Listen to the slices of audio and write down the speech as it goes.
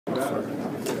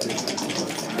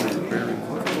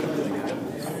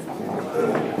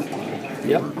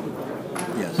Yep.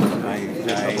 Yes,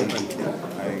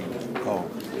 oh.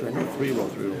 3 roll,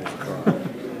 3 roll.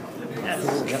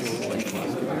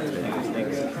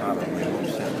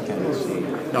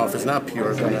 No, if it's not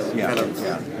pure, then it kind of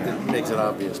makes it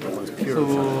obvious, but when it's pure,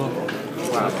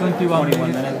 So, 21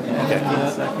 minutes. Okay.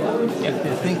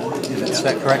 I think, is it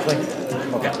set correctly?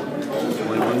 Okay.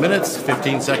 21 minutes,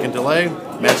 15-second delay,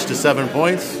 match to 7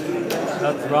 points.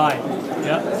 That's right.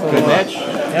 Yeah. So, Good match?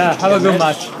 Yeah, have a good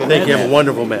match. Thank you, have a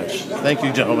wonderful match. Thank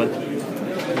you, gentlemen.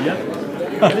 Yep.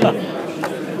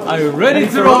 Are you ready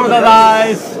to roll the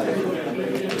dice?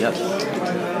 Yes.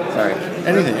 Sorry.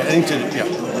 Anything, yeah.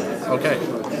 Okay.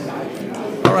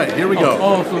 All right, here we go.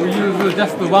 Oh, so we use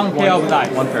just one pair of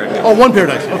dice. One pair of dice. Oh, 1 pair of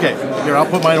dice. Okay. Here, I'll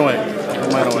put mine away.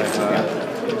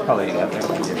 Probably got there.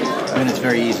 I mean, it's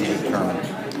very easy to determine.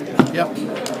 Yep.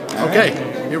 Okay,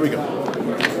 here we go.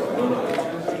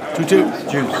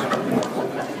 2-2. Juice.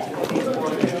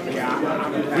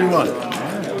 3-1.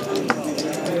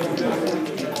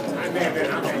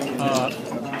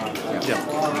 Yeah.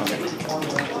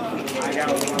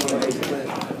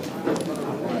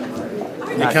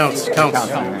 It counts. Yep.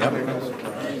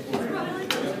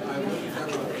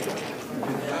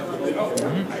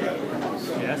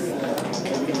 Yes.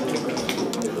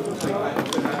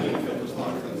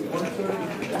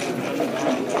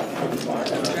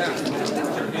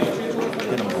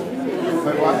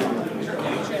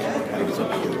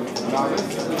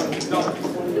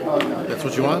 That's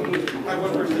what you want?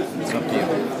 It's up to you.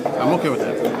 I'm okay with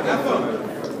that.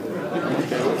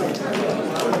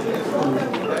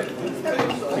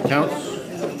 It counts?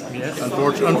 Yes.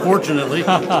 Unfortunately.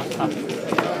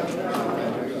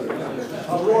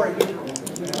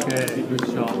 Okay, good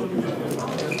shot.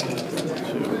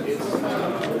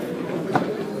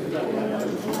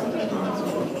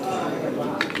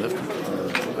 Lift.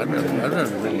 I'd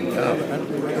rather bring it down.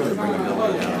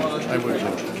 I would too.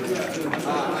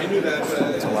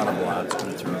 It's a lot of blocks, but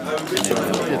it's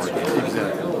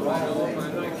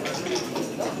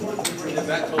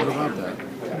Exactly. What about that?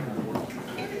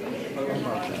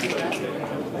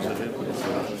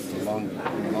 It's a long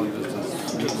distance.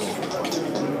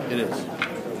 It is.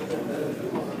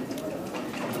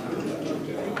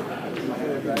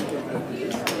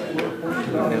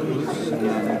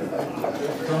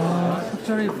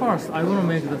 Actually, first, I want to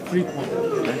make the 3 point.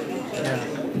 Okay. Yeah.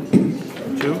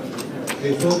 2.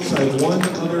 Hey folks, I have one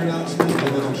other announcement and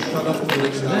then I'll shut up for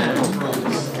next time, I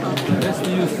promise. Let's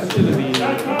use still the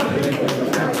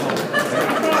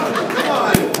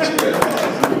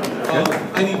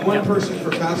I need one person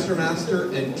for Faster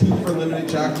Master and 2 for Limited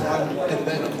Jackpot, and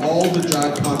then all the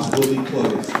jackpots will be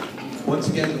closed. Once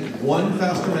again, 1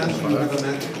 Faster Master, you have a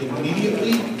match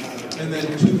immediately, and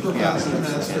then 2 for Faster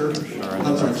Master,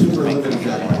 I'm sorry, 2 for Limited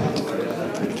Jackpot.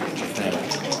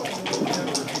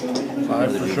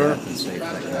 5 for sure.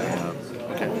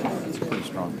 Okay. It's a pretty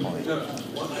strong point.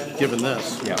 Given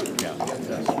this. Yeah. Yes.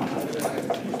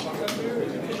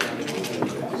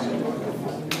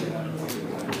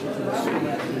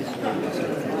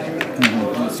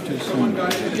 It's too soon to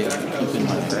keep in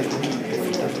mind, right?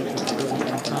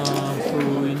 So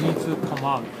we need to come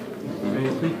out. We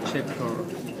quick check her.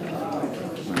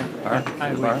 Bar? I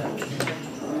will. Bar?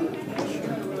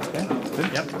 Okay, good.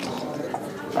 Yep.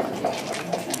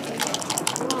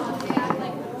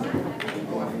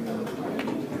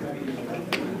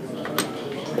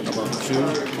 About 2.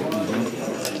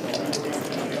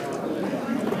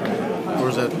 Or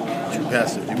is that too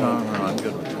passive? No, I'm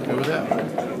good. Good with that?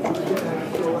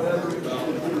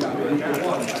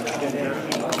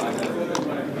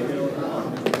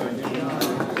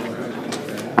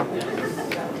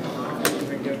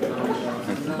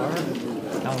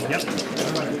 Yep.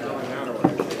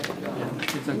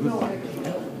 It's a good one.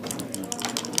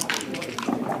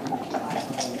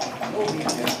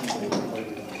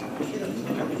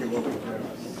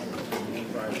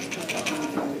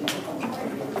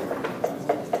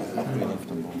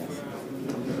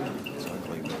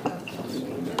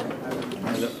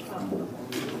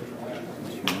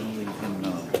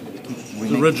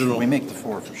 Original. We make the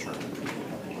 4 for sure.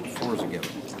 4 is a given.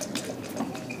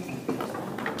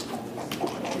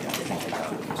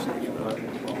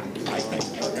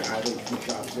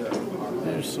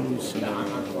 There's some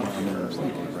scenarios.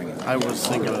 I was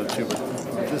thinking of it too, but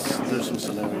there's some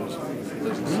scenarios.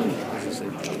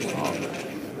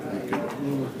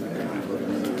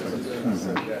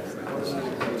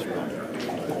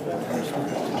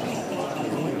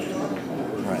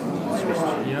 Right.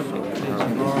 Yep.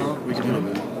 We can do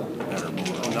it.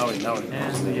 Now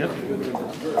And yep.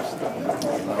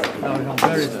 Now we have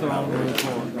very strong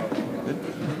report.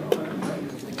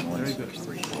 Very good.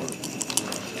 3, 4.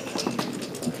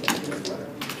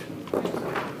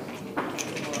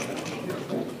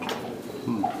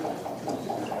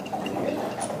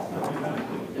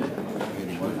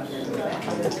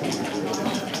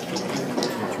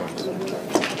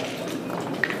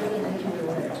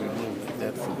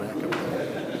 That for backup.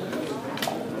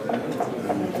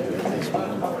 This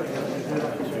one,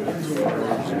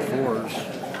 2s and 4s.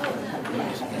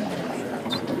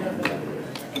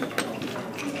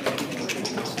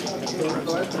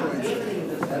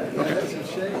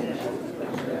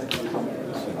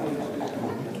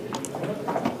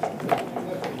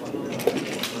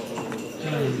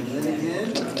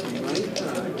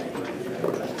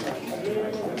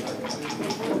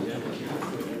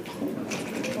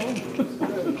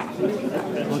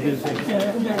 What do you think?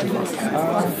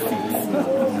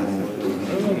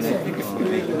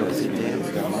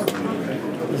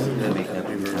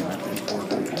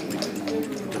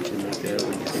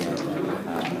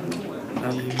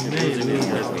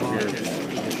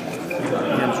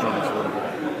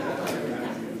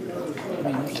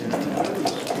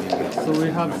 So we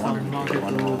have some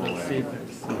multiple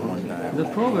sequence. The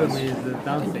problem is the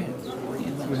dancing.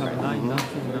 We have 9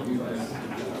 dancing numbers.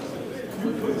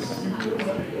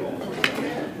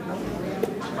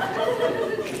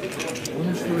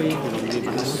 Honestly, I'm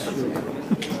not sure.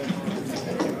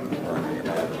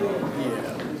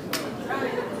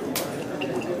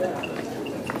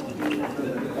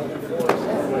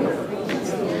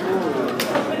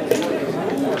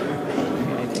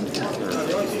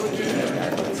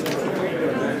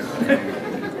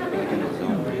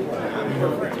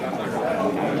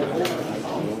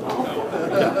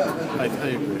 I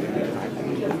agree.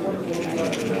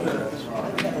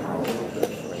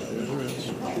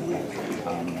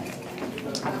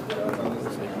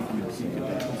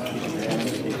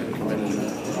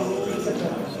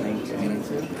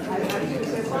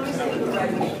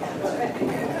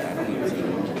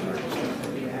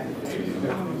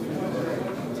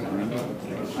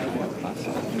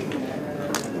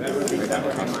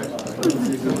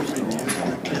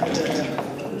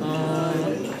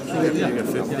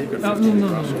 No.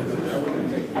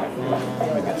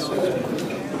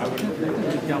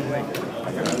 Can't wait.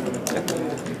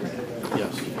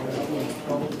 Yes.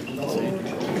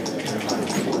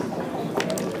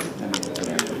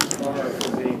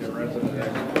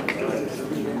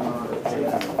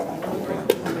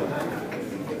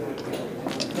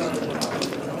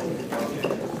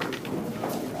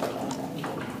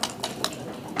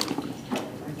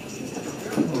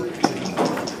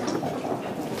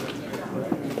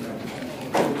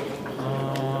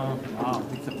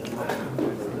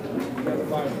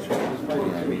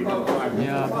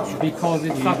 Yeah, because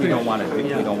it's We sacred. don't want it. We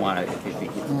Yeah. don't want it.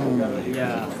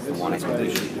 Yeah. We want it.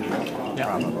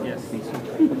 Yeah. Yes.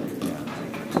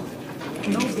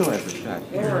 You still have a shot.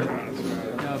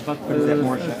 Yeah, but Is that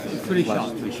more shots? 3 Plus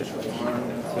shots. 3 shots.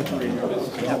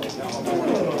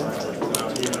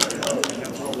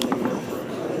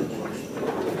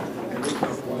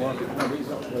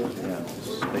 Yeah,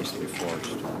 space to be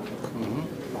forced.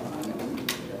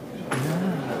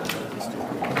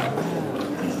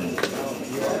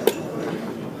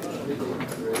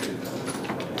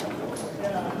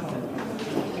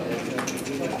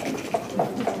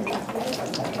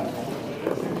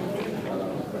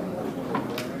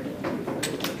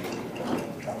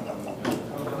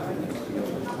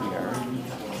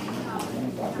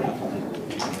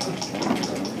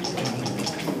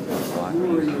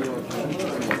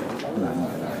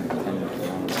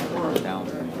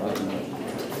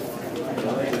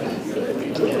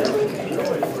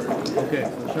 Okay,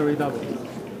 so shall we double?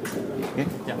 Okay.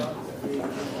 Yeah.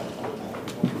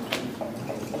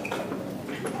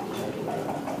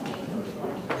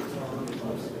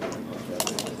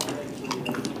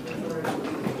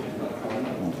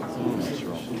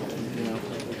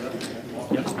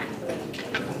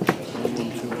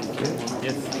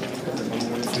 Yes.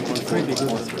 3 big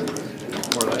ones.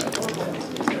 Or that.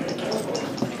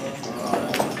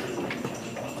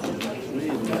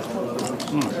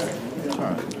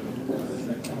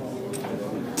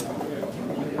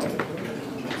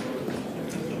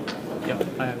 Yeah,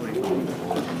 I agree.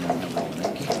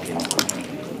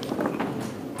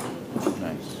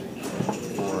 Nice.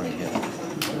 4 and hit.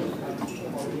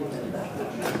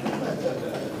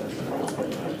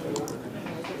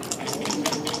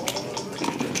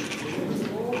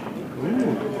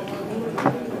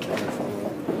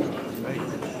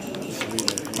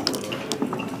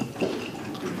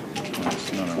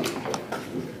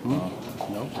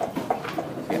 No?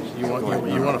 You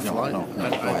want to fly? No. I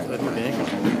think ankle.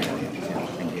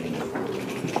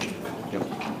 Yep.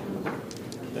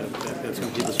 That's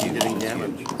going to keep us from getting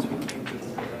damaged.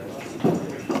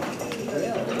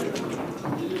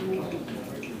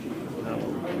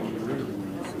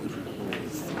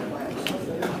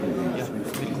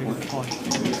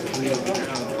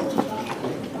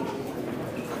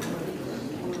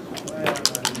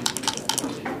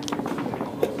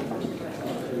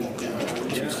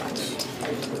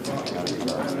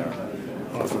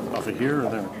 Off of here or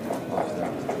there?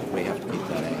 We have to keep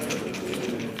that in.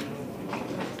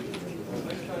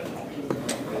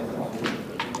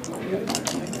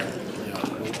 Yeah,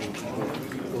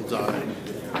 we'll die.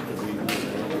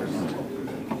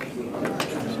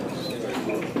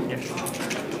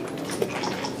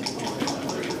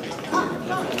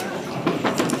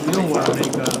 You don't want to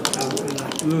make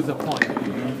lose a point.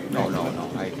 No.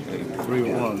 I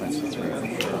 3-1. That's the 3.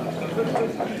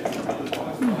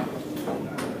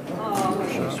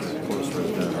 Closer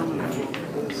is better.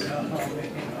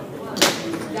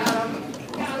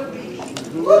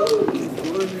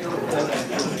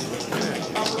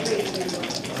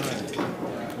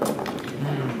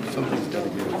 Something's got to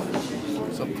give.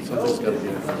 Something's got to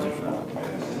give.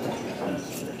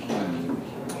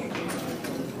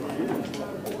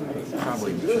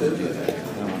 Probably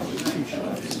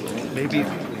Maybe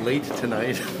late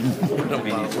tonight, about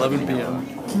 11 p.m.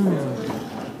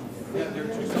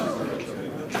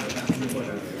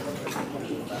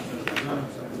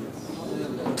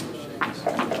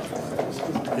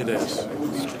 It is.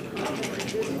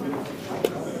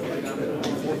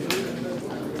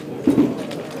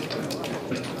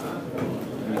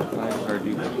 are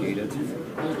duplicated.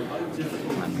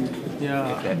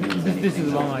 Yeah, this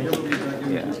is one idea.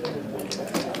 Yeah.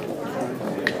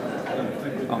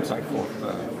 Oh, I'm sorry, 4.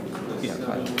 Yeah, 5.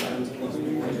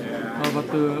 But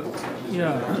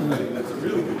yeah,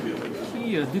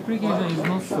 here duplication is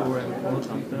not so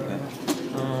important.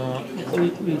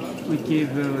 We gave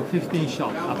 15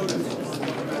 shots after this.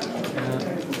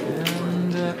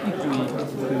 And if we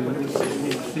do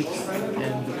 6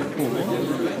 and 4,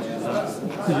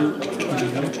 could you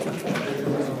note that?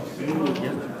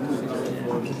 Yeah, 6 and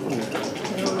 4.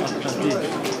 After this,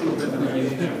 we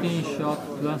give 15 shots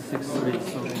plus 6 3,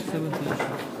 so 17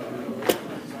 shots.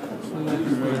 So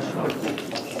 3 shots.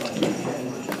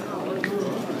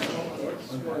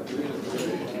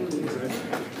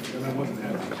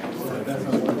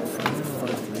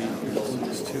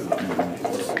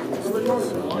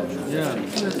 Yeah,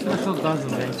 special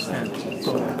doesn't make sense.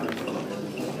 So,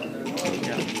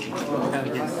 yeah,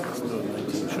 yes.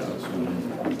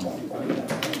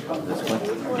 This one?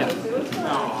 Yeah.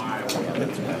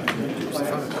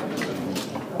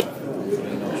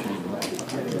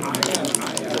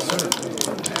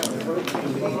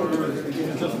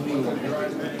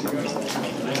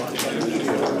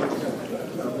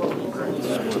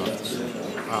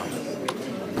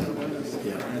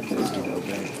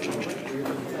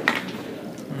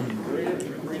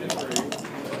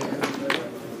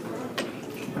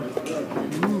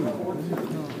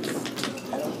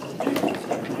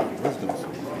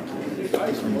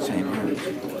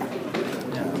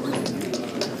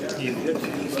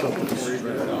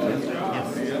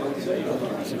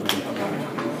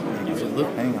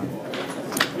 Hang on.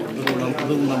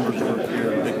 Little numbers work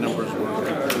here, big numbers work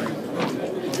there.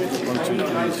 1, 2,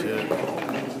 3s hit.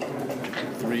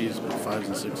 3s, but 5s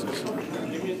and 6s.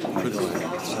 Pretty light.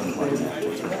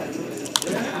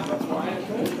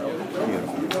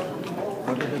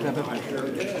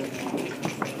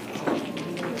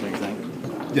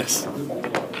 Yes.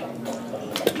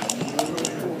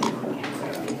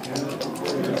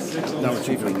 Now it's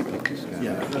Chiefly you pick this guy.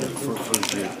 yeah, for the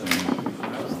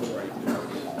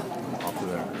Off of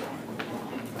there.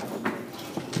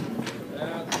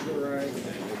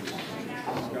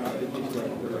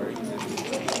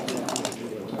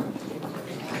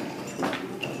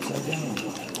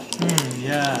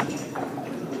 Yeah.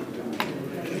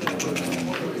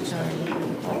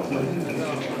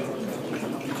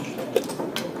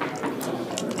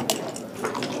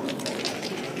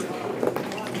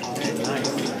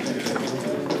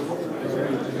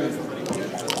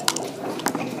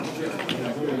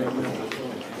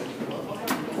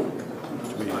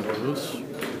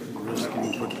 Risk can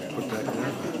put that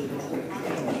there.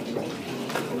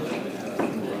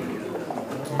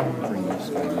 Bring this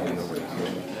guy maybe over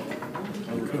here.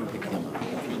 You could pick him up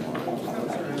if you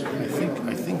want.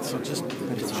 I think so. Just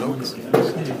it's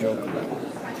Joker.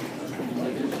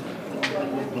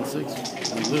 Well, 6.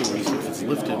 We lose if it's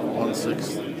lifted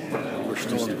 1/6. We're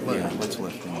still in play. Yeah, what's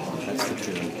lifting? That's the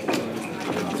 2.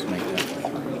 Let's make that the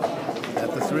 3. At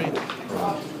the 3.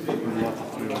 We want the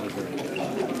 3 over there.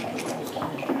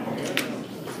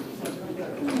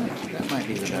 That might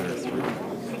be the better 3.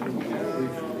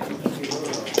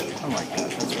 I like that.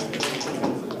 That's right.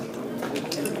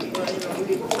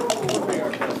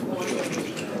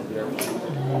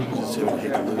 Just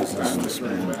hate to lose this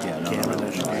gammon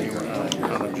issue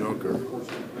on a Joker.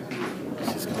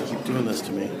 She's going to keep doing this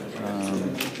to me. You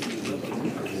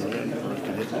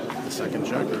can hit the second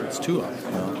checker. It's 2 up.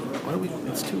 Why do we?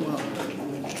 It's 2 up.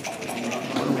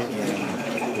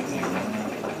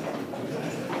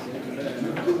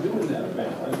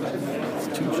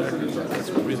 That's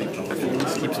really powerful.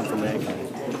 This keeps him from angling.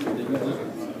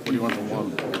 What do you want the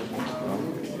one?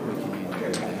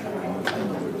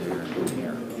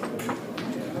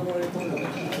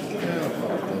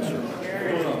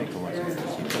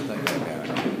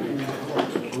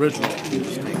 Original. You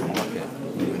just take a look at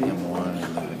moving him one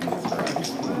and moving him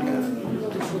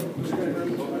three.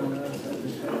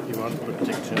 You want to put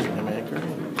take a chance on him anchor? You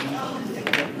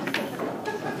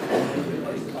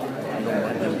don't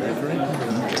mind him anchoring?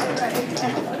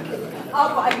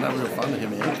 Not real fond of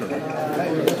him anchoring.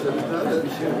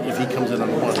 If he comes in on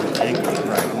one with anchor,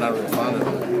 right, I'm not real fond of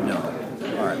it. No.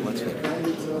 Alright, let's hit it.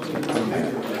 Put him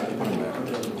back.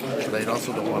 But I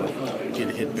also don't want to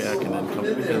get hit back and then come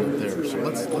in there. So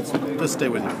let's stay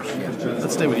with yours. Yeah.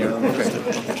 Let's stay with yours. Okay.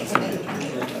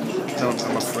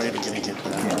 I'm afraid of getting hit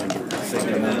back and get the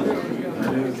same.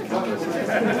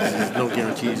 There's no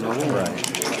guarantees on it. Right.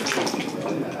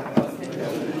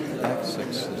 Back 6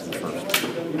 is the first.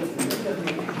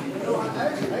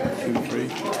 2, 3.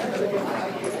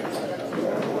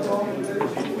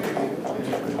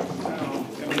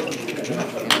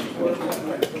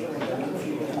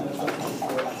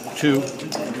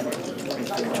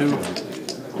 Two,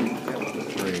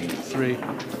 3.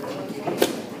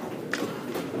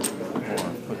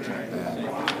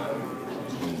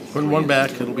 Putting one back,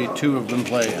 it'll be 2 of them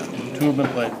played. 2 of them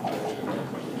played.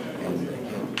 And the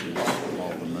hit is all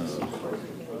the move.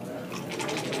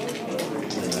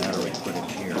 Either that or we put it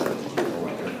here, or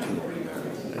we put 2 over there.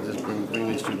 And just bring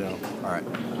these 2 down. Alright.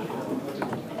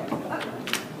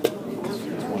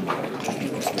 It's one more.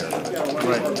 Keep me scared of it.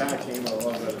 Right.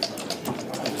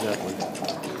 Exactly.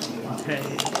 Okay.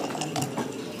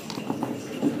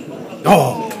 Oh!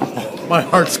 My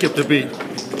heart skipped a beat.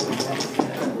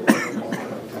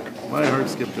 My heart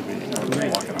skipped a beat.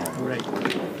 Great. Great.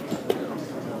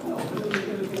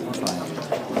 Fine.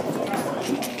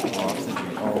 Oh, I was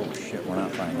thinking, oh shit, we're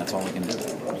not fine. That's all we can do.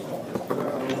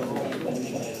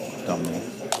 Dumb move.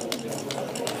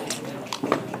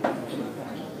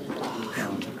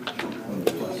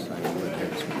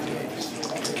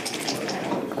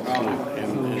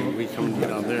 And we come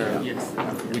down there, Yes.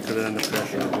 we could end up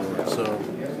crashing the board. So,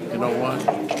 you know what?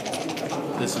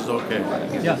 This is okay.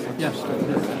 Yeah, yeah.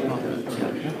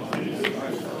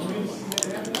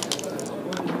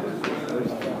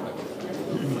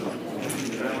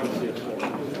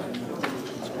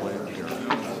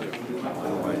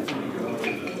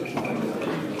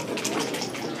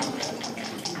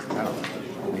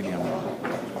 Maybe I'm wrong. I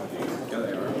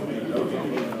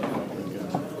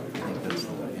think that's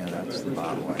the, yeah, that's the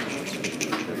bottle actually.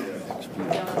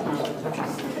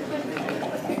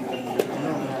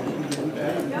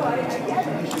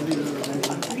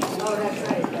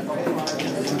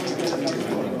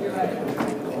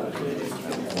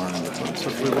 So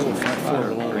if we're rolling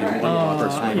 5-4, we're only one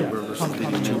person yeah. versus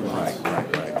leading 2 lines. Right.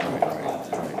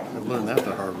 I've learned that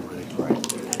the hard way.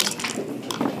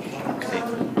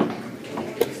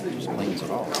 Explains it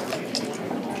all.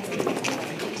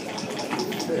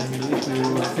 And if you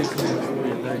take it,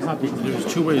 we're very happy. There's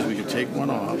 2 ways we could take one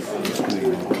off. I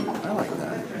like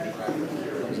that.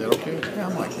 Is that okay? Yeah,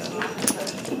 I'm like that.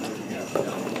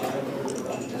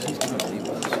 He's gonna leave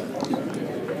us.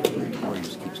 Or he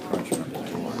just keeps crunching up his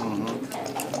door.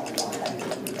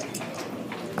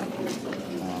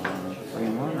 3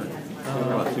 and 1 or? What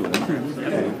about 2 and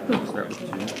 1? Start with 2.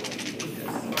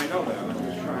 I know that. I'm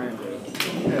just trying to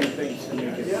get things to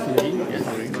make it.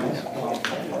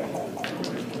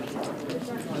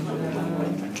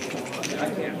 I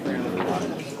can't really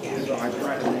so I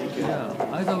try to make it.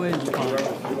 Yeah, either way is fine.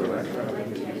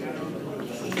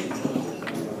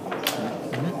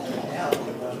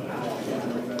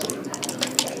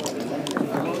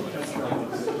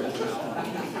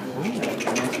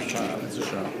 That's a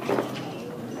shot.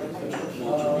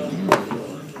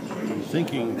 I'm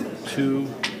thinking 2, 5.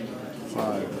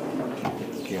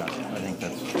 Yeah, I think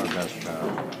that's our best shot.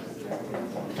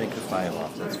 Take the 5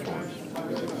 off, that's 4.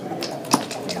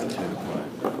 We got 2 to play.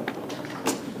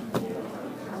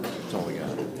 That's all we got.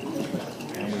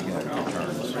 And we got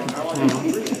returns. I'm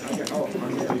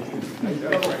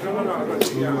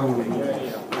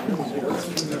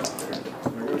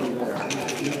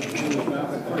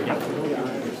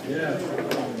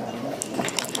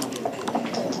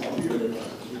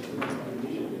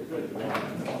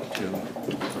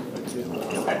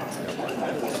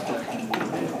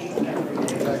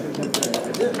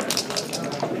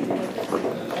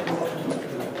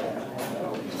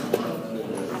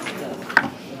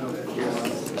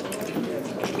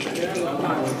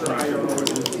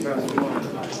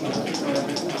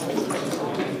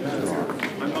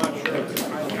not sure.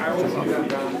 I always see that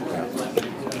down.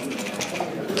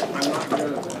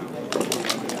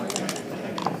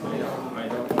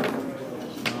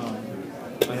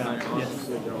 Yes.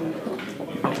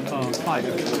 5.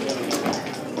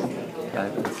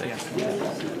 5 and 6. Yes.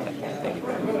 Thank you.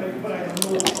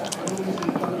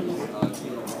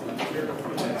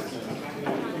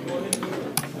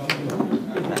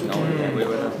 No, we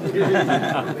would have.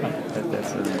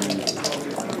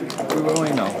 We would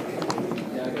only know.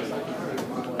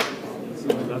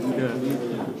 That's good.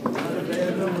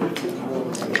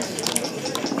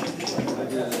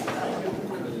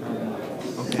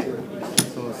 Okay.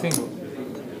 So single.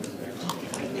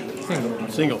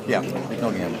 Single. Yeah,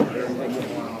 no gamble.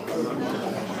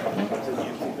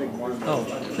 Oh,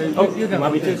 so you can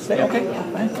want me to stay? Okay.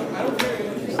 Fine.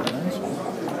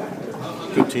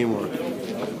 Good teamwork. We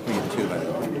get 2 by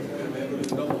the way.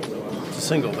 It's a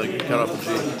single. They cut off the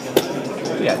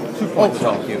G. Yeah, 2 points.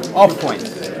 Thank you. All points.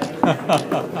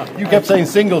 You kept saying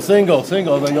single. Then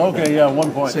okay, yeah,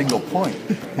 1 point. Single point.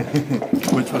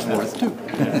 Which was worth 2.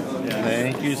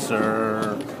 Thank you,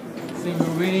 sir.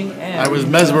 single winning and I was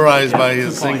mesmerized by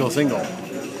his 2 points. single.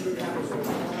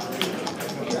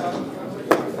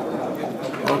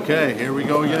 Okay, here we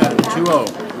go again. 2-0.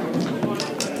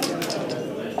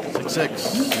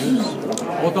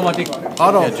 6-6. Automatic.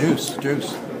 Auto. Yeah, juice.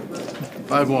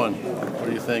 5-1. What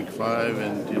do you think? 5,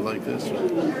 and do you like this?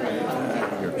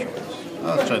 Your choice.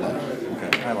 Let's try that.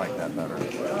 Okay, I like that better.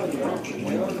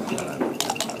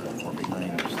 Or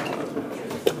behind yourself.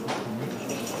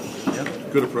 Yep.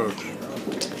 Good approach.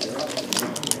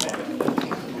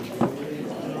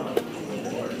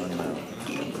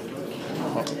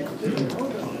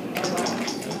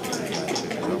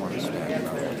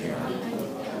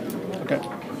 Okay.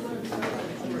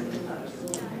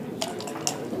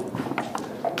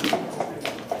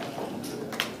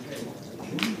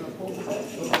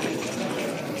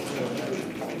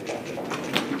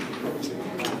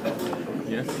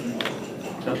 Yes,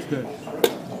 that's good.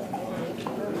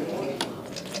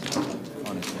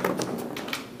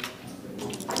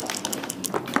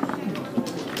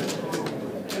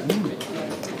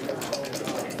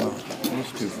 Well,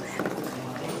 those 2 for sure.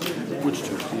 Which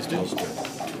two? These two?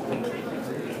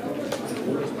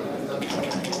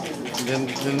 Then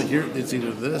here it's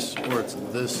either this or it's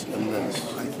this and this.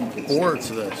 I think it's Or it's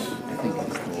this. I think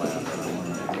it's the latter.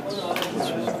 It's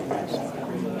just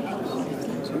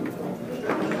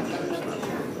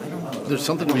There's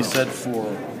something to be said for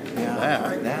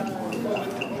that. That one.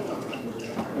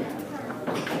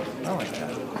 I like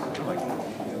that.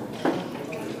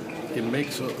 It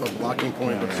makes a blocking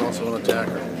point, but it's also an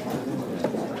attacker.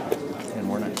 And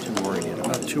we're not too worried I'm about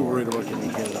not too worried about getting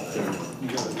hit up there.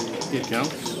 It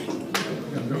counts.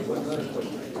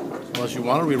 Unless you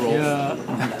want to reroll,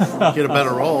 Yeah. get a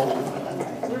better roll.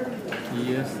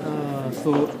 Yes.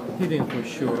 So hidden for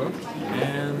sure,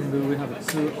 and we have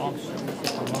 2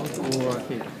 options: amount or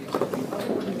hit.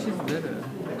 Which is better?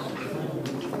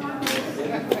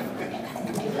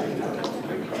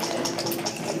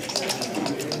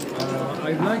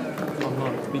 I like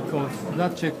amount because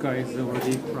that checker is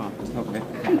already cracked. Okay.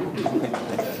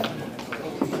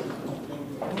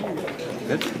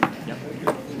 Good? Yeah.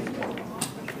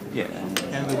 Yeah.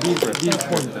 And these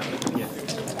pointer. Yes.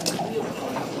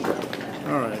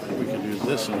 All right, we can do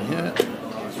this and hit.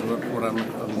 That's what I'm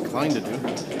inclined to do. Yeah, I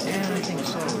think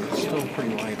so. It's still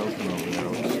pretty wide open over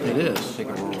there. It is. Take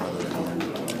a roll out of it.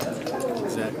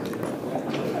 Exactly.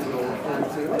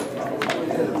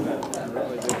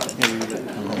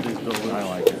 I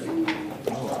like it.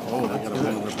 Oh, they got a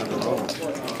win with better roll.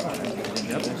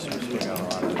 Yep. We still got a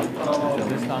lot of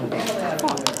This time.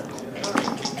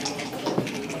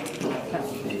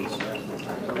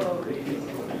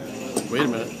 Wait a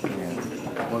minute.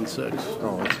 Yeah. 1-6.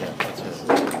 Oh, that's it.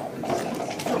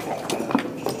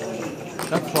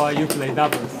 That's why you play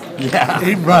doubles.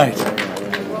 Yeah. Right.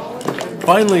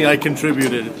 Finally, I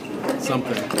contributed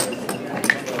something.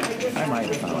 I might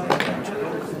have found it eventually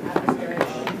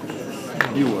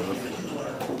You would have.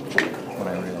 when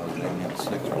I realized I only had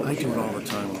 6. I do it all the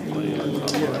time when I'm playing.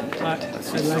 I I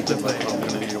see like to something like, play. I'm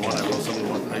going to do one. I roll something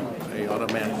one. I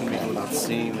automatically, without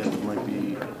seeing it, it might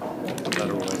be a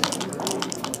better roll.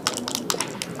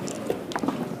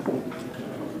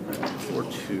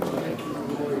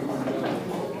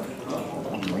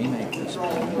 4-2. Remake this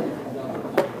one.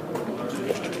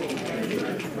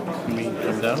 You mean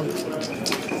come down?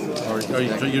 Or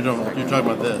you're talking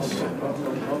about this?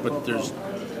 But there's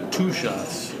 2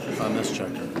 shots on this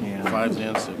checker. Yeah. 5s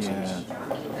and 6s. Yeah.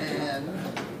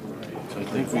 So I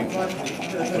think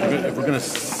if we're going to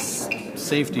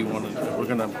safety one, if we're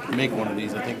going to make one of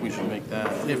these, I think we should make that.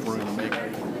 If we're going to make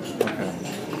it. Okay.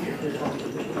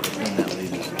 Then that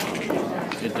leaves us.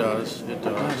 It does. It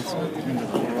does.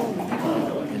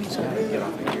 And he's got to get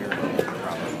off of here.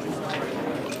 Probably.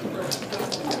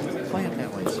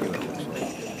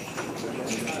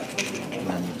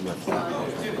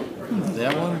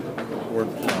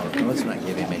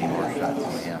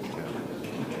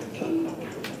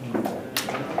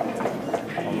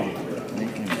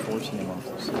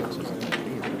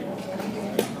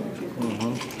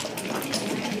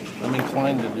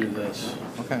 inclined to do this.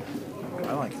 Okay.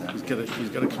 I like that. He's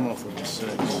got to come off with a 6.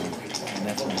 And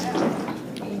that's when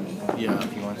Yeah.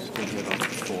 if he wants to get up to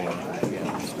 4,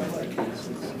 yeah, he's going to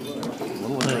a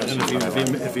little And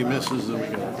aggressive. if he misses, then we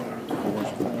got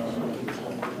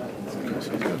okay, so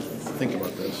he's got to think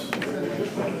about this.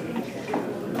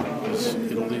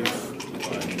 It'll leave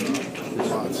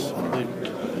lots.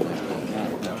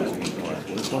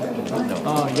 This one? No.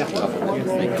 Oh, yeah. Yes,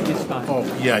 this time. Oh,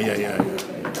 yeah. Yes.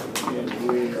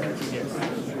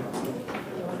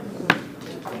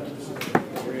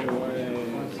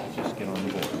 Just get on the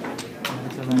board.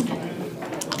 That's amazing.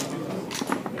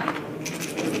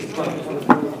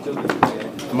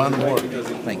 I'm on the board.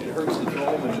 Thank you. It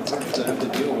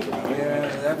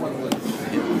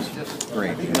was just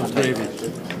gravy. It's gravy.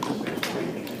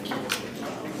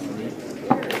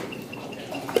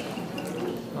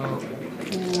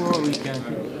 Or we can.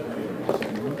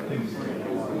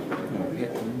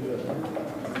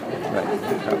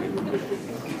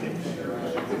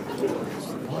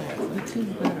 Right. This is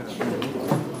better.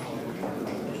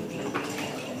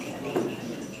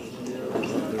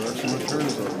 There are some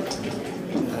returns though.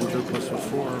 Andrew plus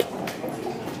 4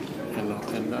 and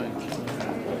 9.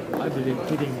 I believe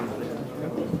putting in there.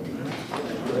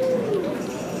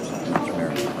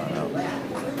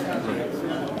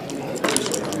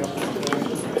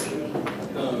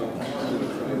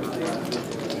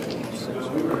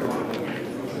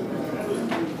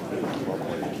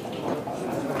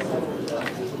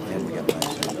 And we got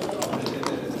nice.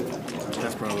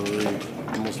 That's probably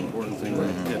the most important thing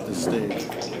at this stage.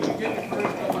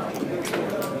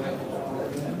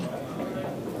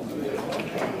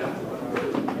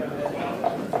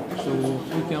 So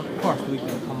we can, first we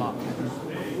can come up. And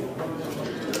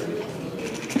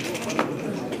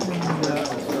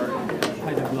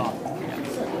hide the block.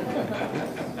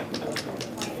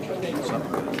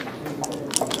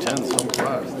 10, some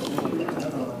 5.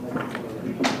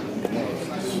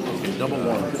 Double 1.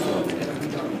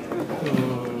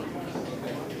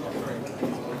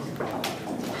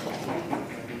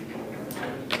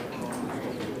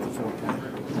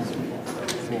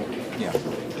 Yeah.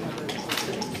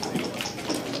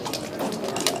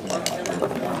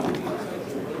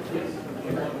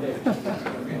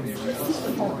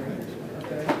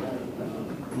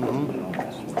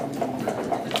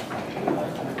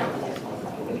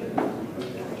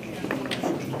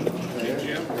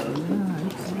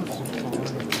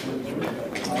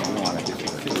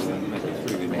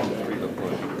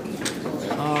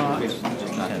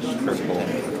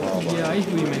 Yeah, if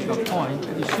we make a point,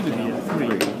 it should be a 3.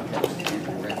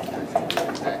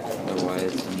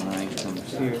 Otherwise, the 9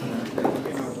 comes here.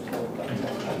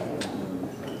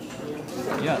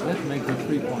 Yeah, let's make a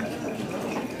 3 point.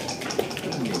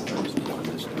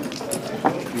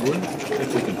 You would? If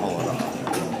we can pull it off.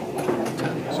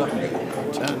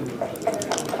 10.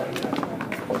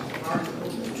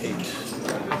 8.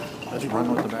 Let's run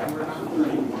with the back.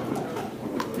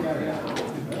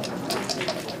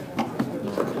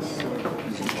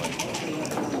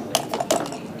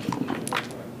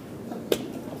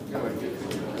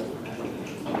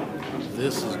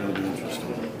 This is going to be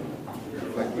interesting.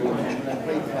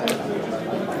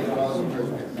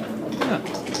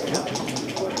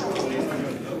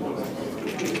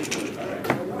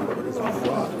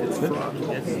 It's fraud.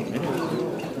 Yes.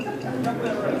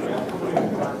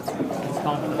 It's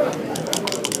confident.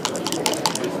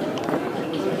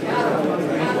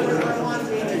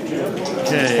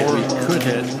 Okay,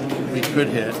 we could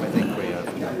hit. I think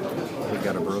we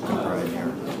got a broken pride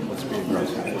here. Let's be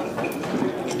aggressive.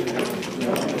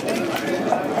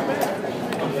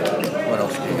 What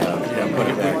else do you have? Yeah, put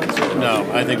it back. No,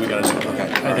 I think we got to do it. Okay.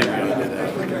 I think we got to do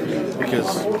that. Because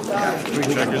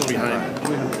 3 checkers behind.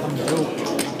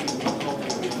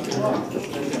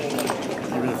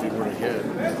 Even if he were to hit,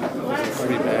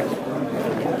 3 back,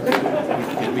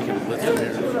 we can blitz him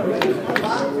here.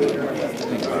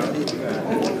 Think about it.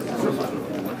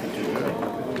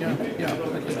 Yeah. Go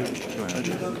ahead.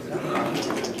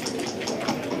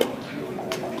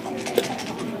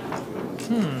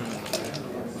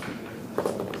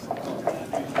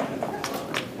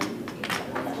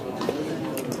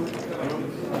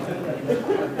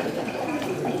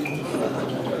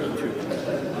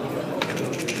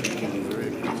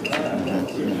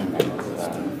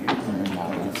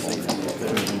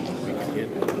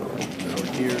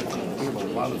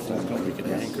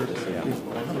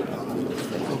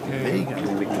 Okay.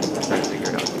 We can try to figure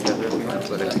it out together if we want,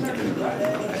 but I think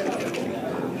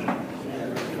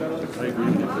I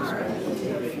agree with this.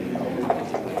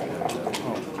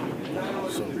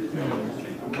 So.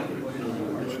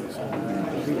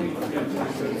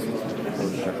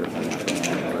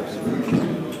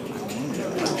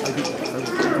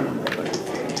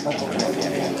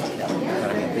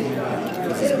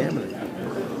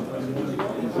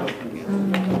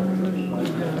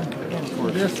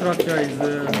 Their structure is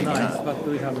nice, but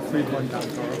we have a 3-point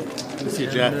control. See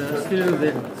Jack. And still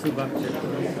there, 2 back check.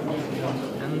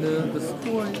 And the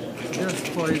score, their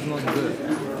score is not good.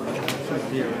 So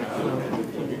here.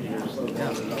 So, yeah,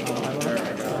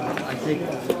 I think.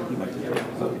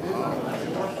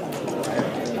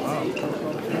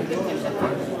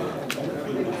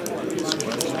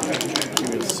 Give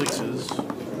me the 6s.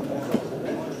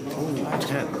 Oh,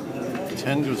 10.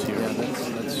 10 goes here. Yeah,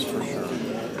 that's for sure.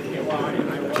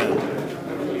 10.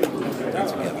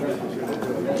 That's together.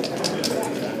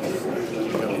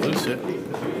 Gotta loose it.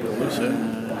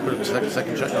 Put a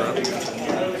second checker up.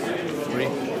 3.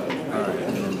 All right,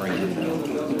 and then bring him down. 2,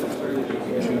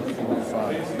 4,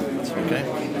 5. Okay.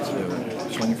 Let's do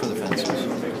it. Swing for the fences.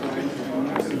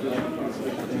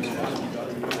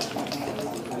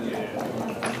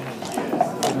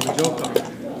 Joker.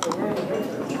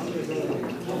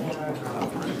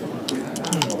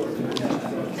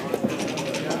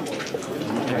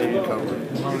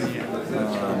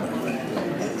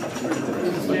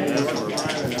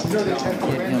 Get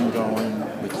him going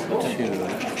with 2.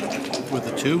 With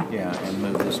the 2? Yeah, and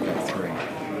move this guy 3.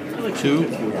 2?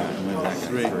 Yeah, and move that guy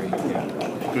 3. 3. Yeah.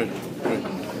 Good.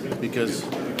 Because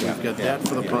we've got that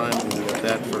for the prime and we've got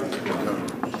that for the cover.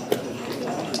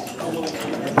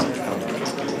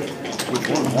 Which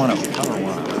one of them? Cover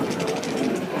one.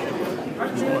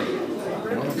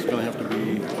 Well, it's going to have to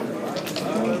be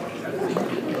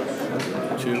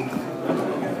 2.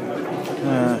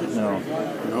 No.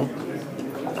 Nope.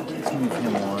 Let's move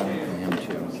him 1 and him 2.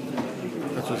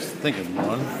 That's what I was thinking.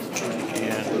 1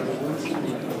 and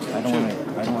I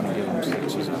don't want to give him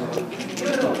 6s.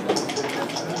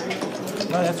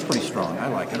 No, that's pretty strong. I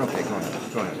like it. Okay, go ahead.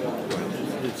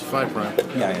 it's 5 prime.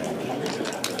 Yeah.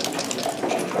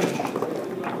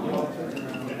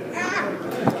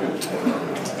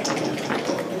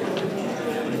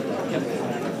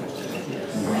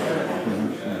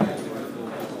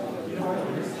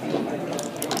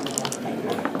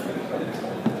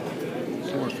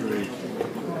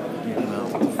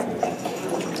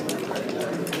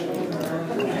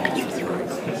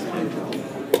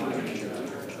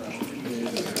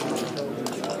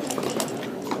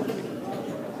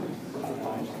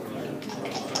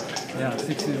 Yeah,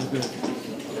 6 is good.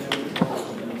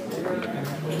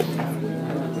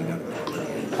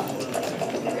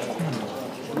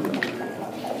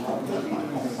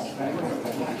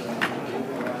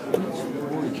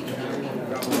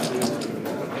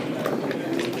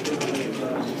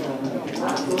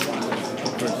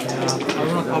 I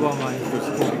want to cover my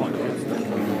score point.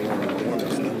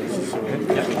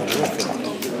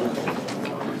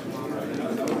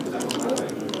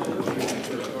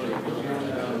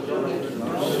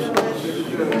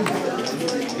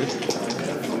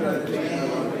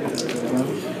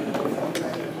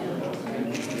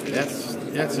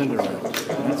 That's indirect.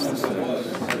 That's the 6.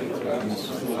 This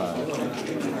is 5.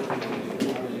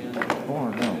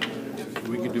 Or no.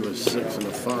 We could do a 6 and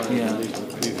a 5. Yeah. And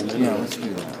leave them in Yeah, there. let's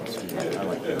do that. I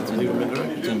like that. Leave them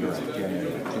indirect. It's indirect. Yeah.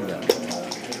 Do that.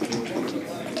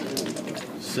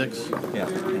 6. Yeah,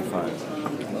 and 5.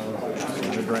 So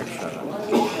the direct shot.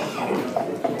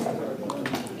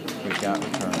 We've got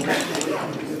return.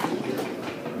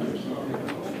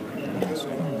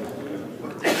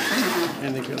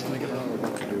 And they got a lot of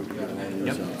work to do to get all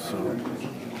these out. So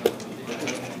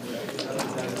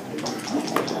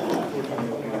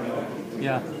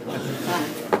Yeah, I think so.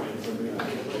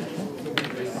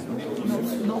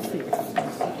 No fix.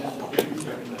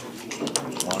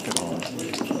 Walk it home.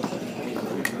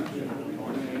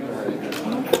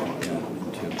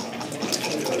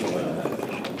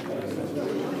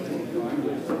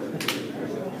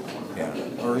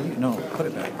 Yeah. Or you no, put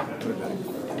it back. Put it back.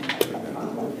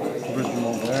 bridge them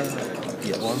over there.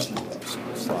 Yes.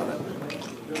 Slot it.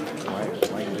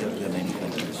 Why give them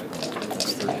anything to this point?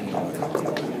 That's 13.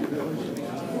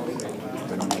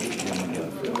 We don't have to give them a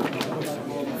gift.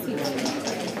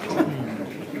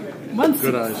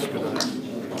 Good eyes.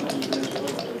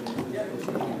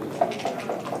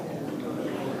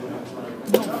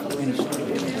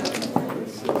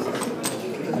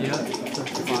 Yeah,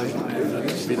 that's 5.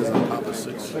 If he doesn't pop a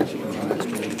 6, next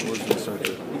game towards and start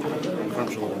to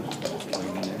crunch a little.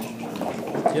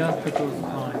 Yeah, pickles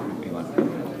fine.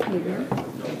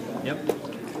 Yep.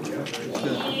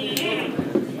 Good.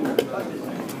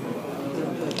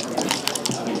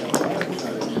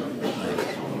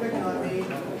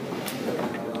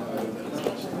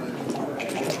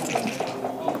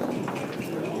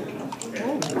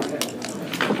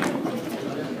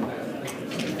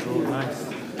 Oh, nice.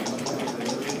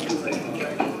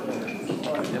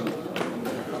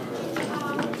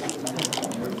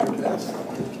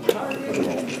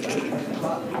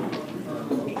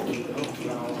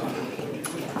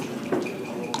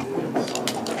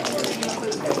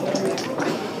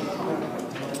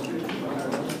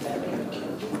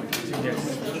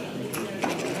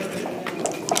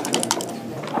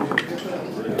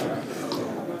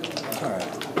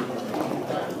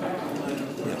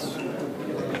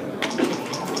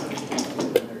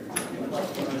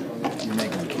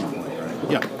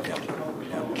 Yeah.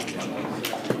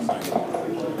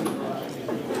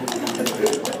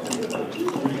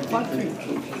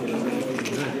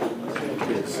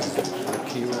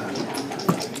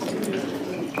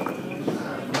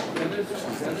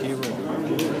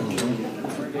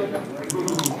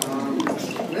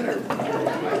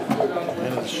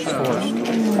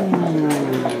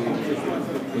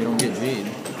 You don't get G'd.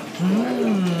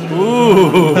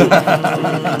 Ooh!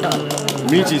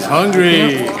 Michi's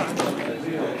hungry.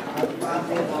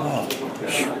 Oh,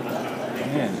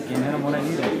 man, can't have what I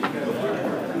needed.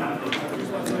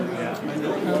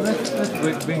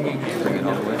 Let's bring it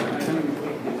all the way.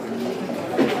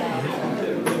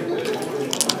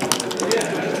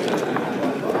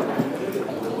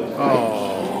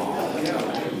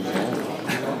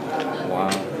 Wow.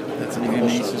 That's an even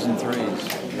aces and threes.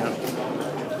 Yeah.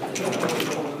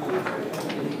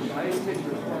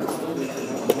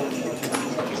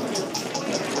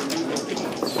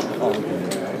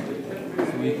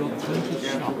 We got 20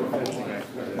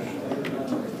 shots.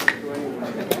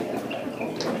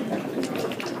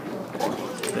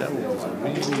 That was a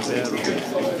really bad roll.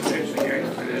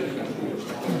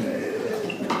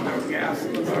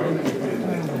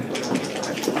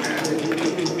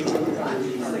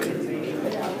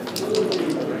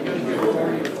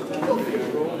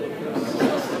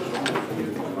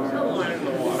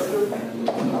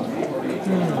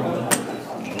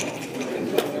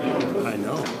 I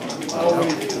know.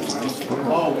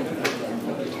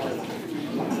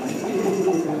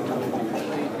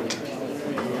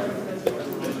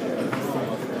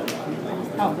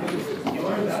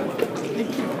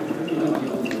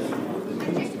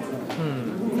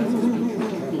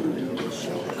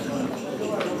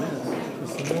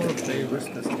 It's more of a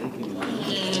risk that's taking.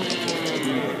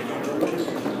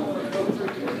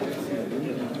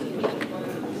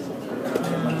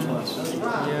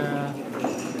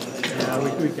 Yeah,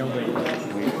 we can wait.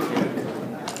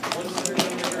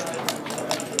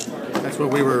 That's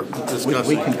what we were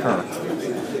discussing. We concur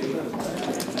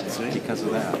See? because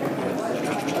of that.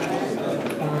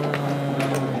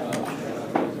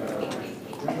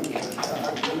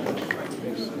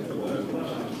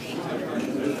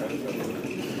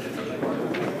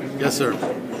 Yes, sir.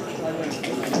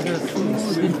 There's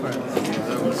small difference.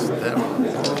 That one.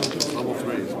 Double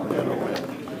threes. Yeah, no way.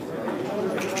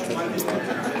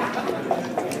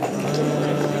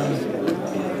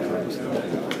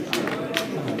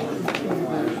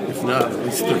 If not, at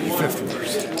least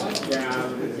 30-50%.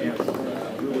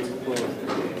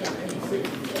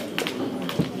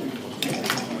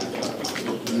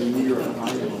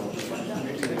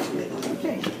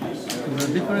 The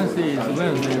difference is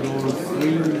when they roll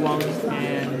 3-1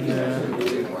 and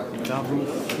double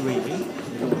 3.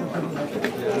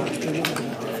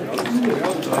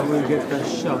 So I will get a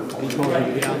shot because of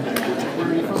the under.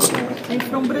 I'm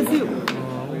from Brazil.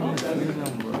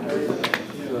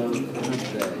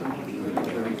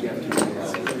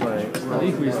 But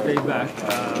if we stay back,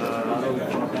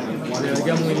 there are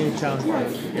gambling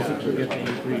chances to get an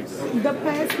increase. In the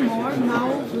past more,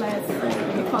 now less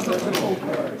because of the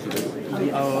poker.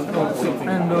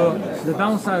 And the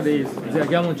downside is the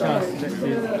gambling chance that is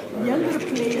Younger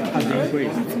player has here,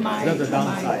 increased. it's my, That's the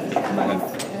downside. my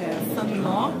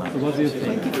son-in-law, So what do you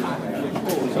think?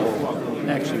 25.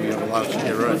 Actually, we have a lot of,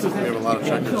 you're right. We have a lot of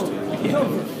checkers too.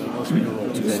 Most people roll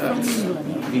 2 sets.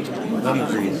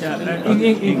 Increase. Yeah,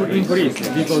 increase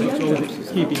because of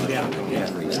keeping them.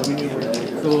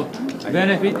 So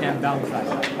benefit and downside.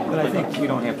 But I think we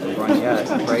don't have to run yet,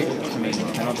 right? I mean,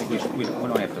 I don't think we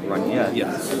don't have to run yet.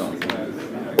 Yes. I don't.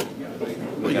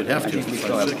 Well, you'd have I to. think we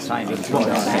still have time until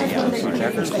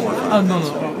after score. Oh no,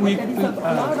 we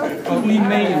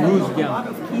may lose game.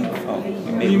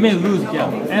 We may lose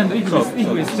game, and if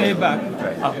we stay back,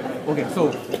 okay.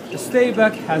 So stay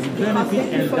back has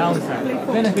benefit and downside.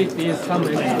 Benefit is some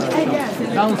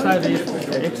extra. Downside is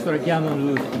the extra gammon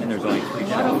lose. And there's only 3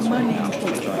 shots.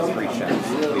 There's only 3 shots.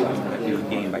 You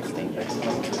gain by staying back.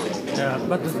 Yeah,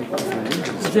 but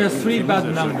there's 3 bad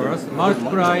numbers.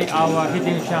 Multiply our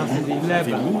hitting chance is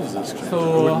 11. So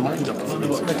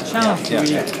the chance we hit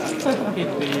is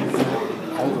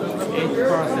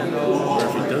 8% or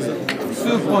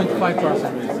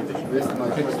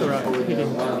 2.5% extra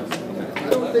hitting chance.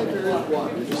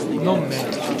 Not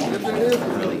many.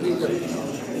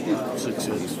 6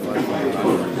 hits, 5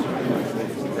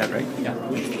 Is that right? Yeah.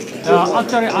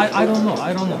 Actually, I don't know.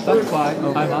 That's why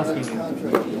I'm asking.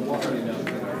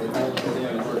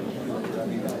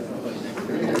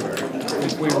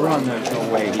 we run There's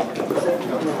no way he's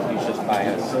just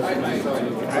biased. No.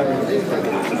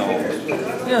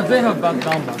 Yeah, they have bad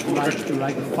numbers,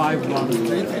 like 5-1,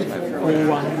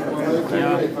 4-1.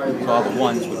 Yeah. So all the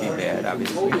ones would be bad,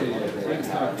 obviously.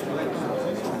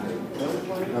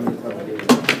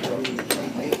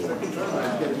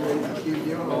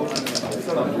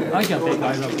 I can take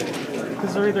either of them.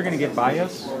 Because they're either going to get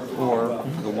bias or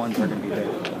the ones are going to be bad.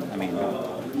 I mean,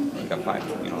 you got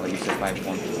 5, like you said,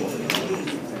 5-1.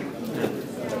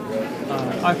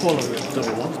 I follow it.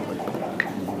 Double ones.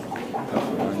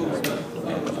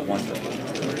 Yeah, the ones are perfect.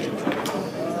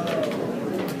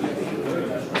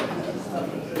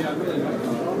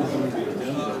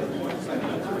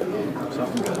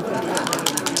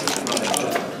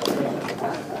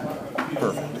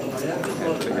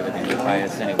 I figured they're going to get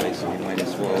bias anyway, so we might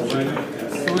as well. So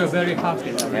we are very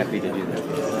happy. Happy to do that.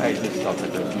 I just thought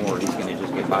that there's more. He's going to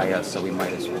just get by us, so we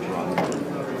might as well run.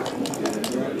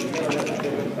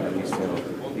 At least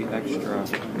the extra.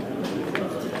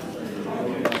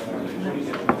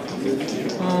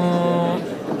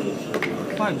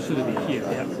 5 should be here,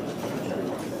 yeah.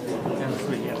 And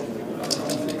 3, yeah.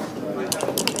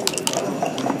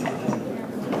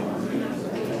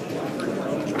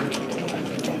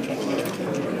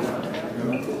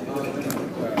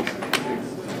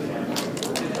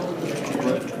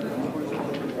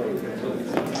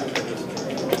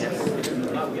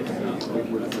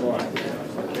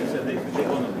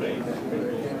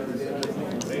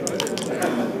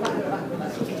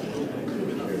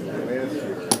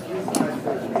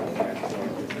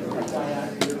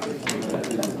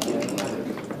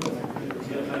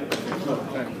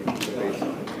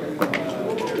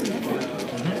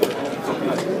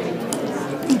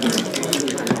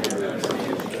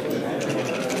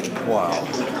 Wow.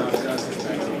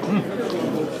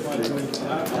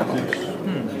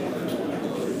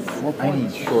 I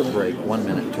need short break. 1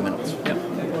 minute, 2 minutes.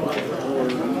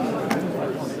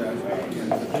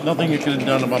 Nothing you could have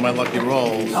done about my lucky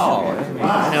rolls. Oh,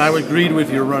 And I agreed with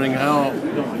your running out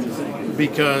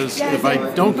because if I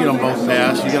don't get them both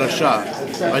passed, you got a shot.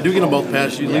 If I do get them both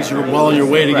passed, at least you're well on your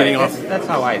way to getting off. That's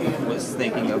how I was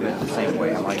thinking of it the same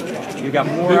way. I'm like, you got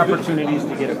more opportunities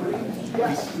to get it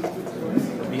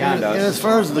beyond And us. as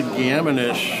far as the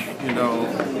gammonish,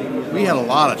 we had a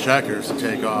lot of checkers to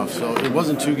take off, so it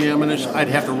wasn't too gammonish. I'd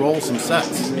have to roll some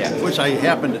sets, Yeah. which I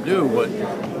happened to do, but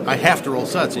I have to roll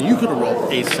sets, and you could have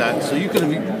rolled a set, so you could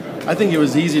have. I think it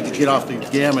was easy to get off the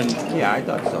gammon. Yeah, I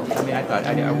thought so. I mean, I thought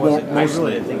I wasn't. I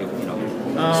really didn't think of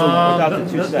So without the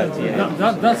 2 sets.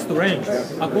 Yeah. That's strange.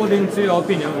 According to your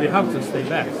opinion, we have to stay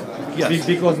back. Yes.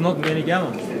 Because not many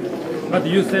gammons. But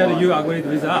you said you agreed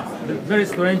with us. Very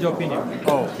strange opinion.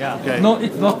 Oh, Yeah. okay. No,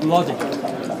 it's not logic.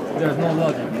 There's no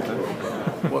logic.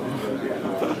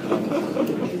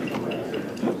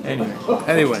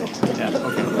 Anyway, Yeah.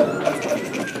 okay.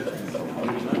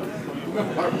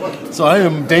 So I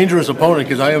am a dangerous opponent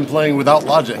because I am playing without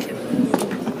logic.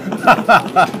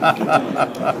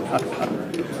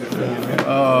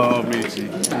 Oh, Michi.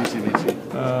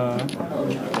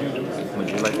 Would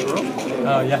you like to roll?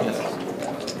 Yeah.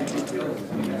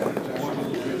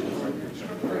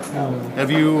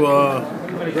 Have you?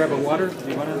 I'm gonna grab a water. Do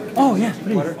you want to? Oh, yeah,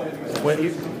 please. Water?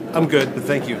 I'm good, but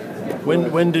thank you.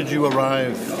 When did you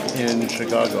arrive in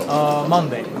Chicago?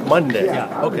 Monday. Monday.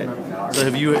 Yeah. Okay. So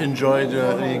have you enjoyed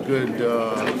any good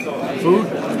food?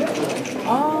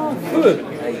 Food.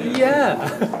 Yeah.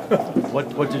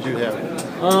 What did you have?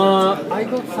 I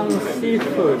got some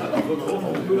seafood.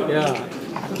 Yeah.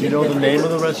 Do you know the name of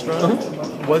the restaurant?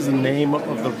 What's the name of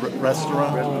the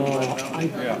restaurant? I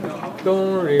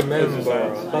don't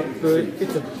remember, but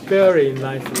it's a very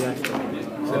nice restaurant.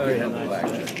 Very nice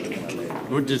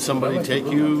restaurant. Or did somebody take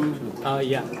you?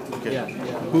 Yeah. Okay. Yeah.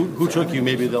 Who took you?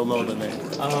 Maybe they'll know the name.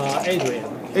 Adrian.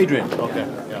 Adrian. Okay.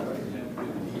 Yeah.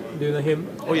 Do you know him?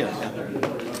 Oh yes.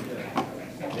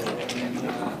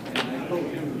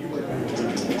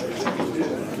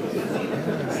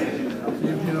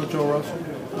 You know Joe Russell?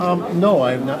 No,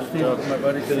 I'm not. My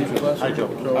buddy Steve Kleskar. Hi, Joe.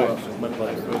 Joe Hi. Russell. My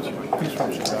pleasure. He's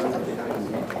from Chicago.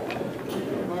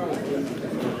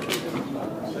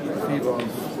 Steve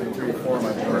owns 3 or 4 of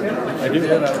my board. I do.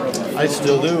 I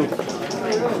still do.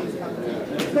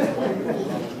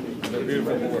 They're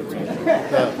beautiful boards.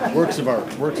 Works of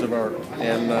art,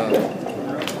 and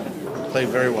play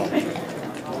very well.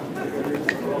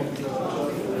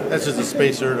 That's just a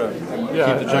spacer to keep the I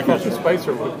thought checkers. the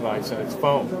spacer looked nice and it's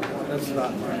foam. That's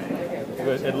not mine.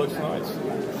 But it looks nice.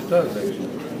 It does, actually.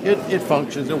 It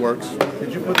functions. It works.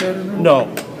 Did you put that in there? No,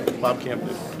 Bob Camp,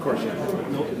 of course, yeah.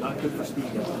 No, not good for speed.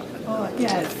 Oh,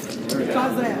 yes.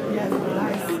 Because yes,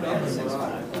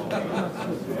 nice.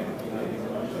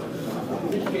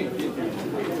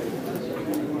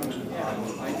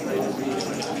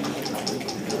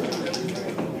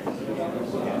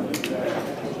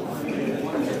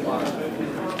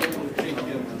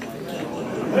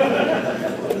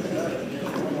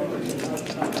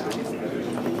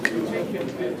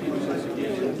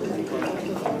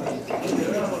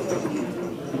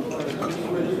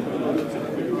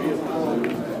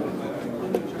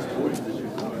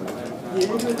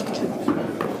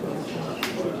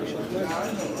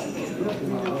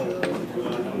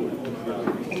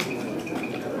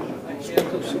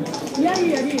 E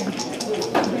aí, Ari?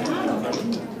 Ganharam?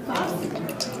 Fácil?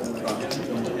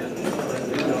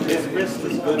 His wrist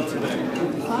is good today.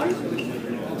 Sorry?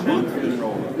 Good?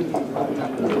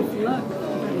 Luck.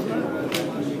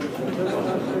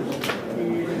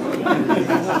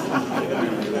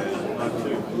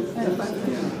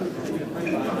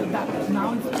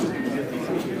 Now it's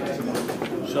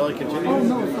Shall I continue? oh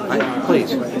no, sorry.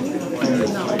 Please,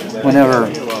 No. whenever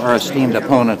our esteemed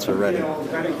opponents are ready.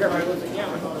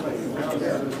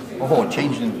 Oh,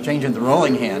 changing the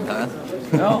rolling hand, huh?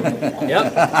 No.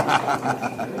 Yep. I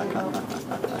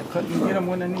couldn't get them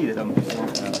when I needed them.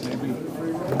 Maybe.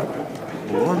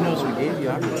 Lord knows we gave you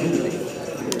opportunity.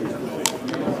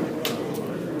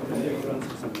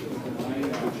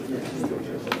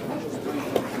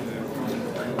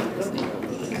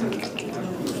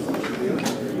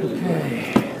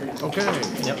 Okay.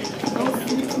 Yep.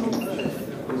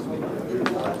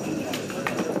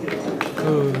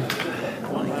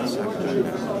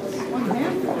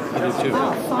 I did too.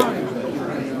 Oh,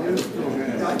 sorry.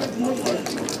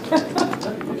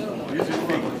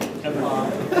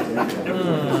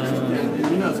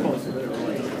 You're not supposed to.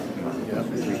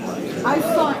 I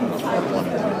saw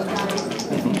inside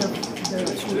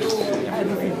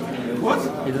What?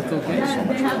 Is that okay? yeah,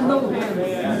 they have no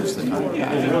hands. Most of the time.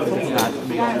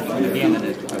 Backgammon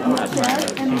is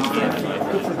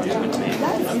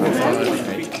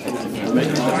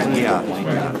Yeah, I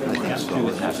think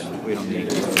so. We don't need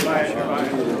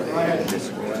it.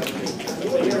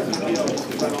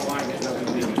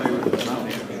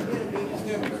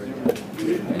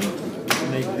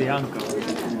 Make the uncle.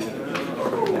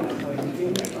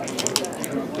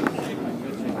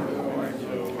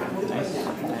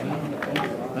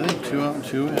 I think 2 out and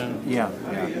 2 and Yeah.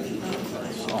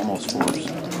 It's almost forced.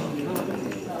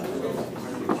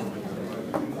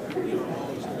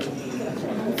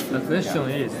 The question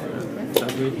is,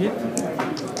 does we hit?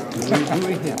 Do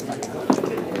we hit?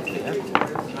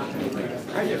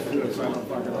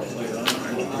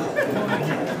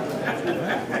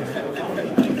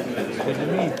 What do you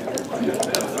mean?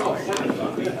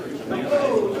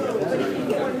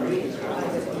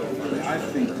 I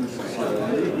think this is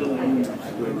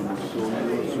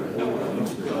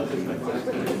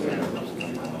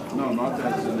no, not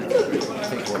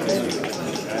that.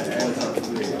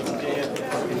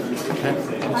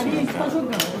 Ari está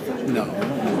jogando. no.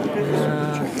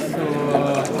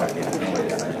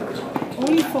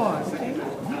 Only 4, okay?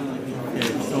 Okay,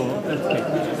 so let's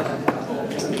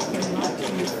hit.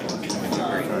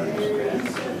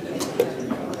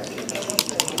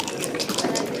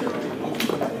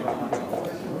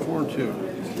 4 and 2.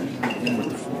 In with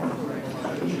the 4.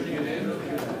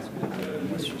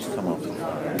 Let's just come up with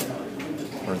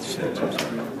 5. Or the 6, I'm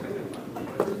sorry.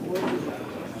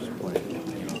 Just play it.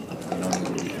 No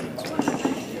need to defense.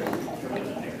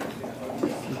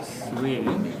 3.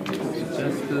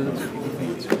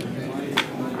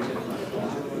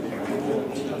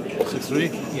 Just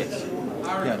 6-3? yes.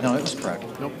 Yeah, no, it was correct.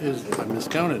 Nope, I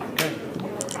miscounted. Okay.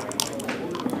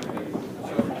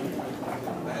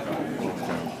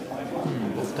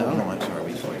 Both Oh, down. no, I'm sorry.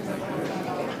 We played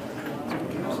that.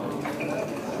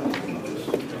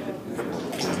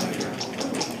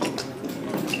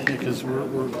 Yeah, because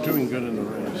we're doing good in the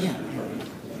race. Yeah.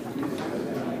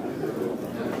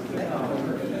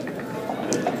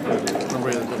 Remember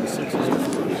we had double 6s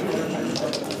before.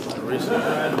 The race is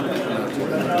not too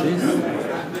bad. This.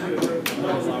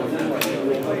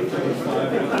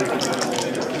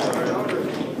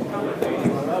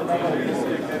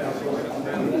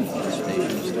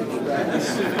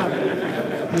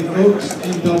 Hey folks,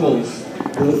 in doubles,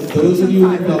 those of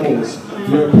you in doubles,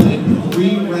 you're playing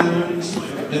 3 rounds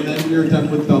and then you're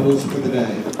done with doubles for the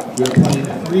day. You're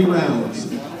playing 3 rounds,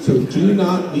 so do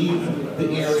not leave the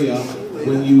area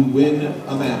when you win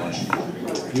a match.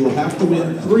 You will have to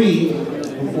win 3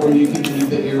 before you can leave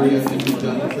the area and be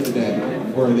done for the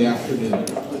day or the afternoon.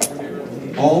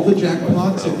 all the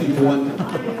jackpots, if you've won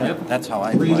That's how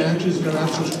I 3 play. matches in the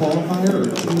Masters qualifier or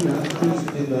 2 Masters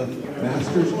in the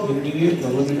Masters Intermediate, the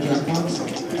limited jackpots,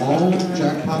 all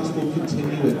jackpots will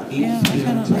continue at 8 p.m.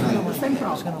 tonight.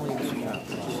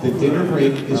 The dinner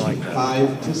break is from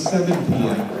 5 to 7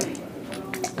 p.m.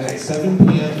 At 7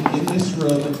 p.m. in this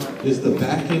room is the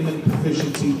backgammon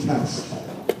proficiency test.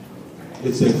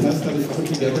 It's a test that is put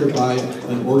together by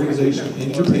an organization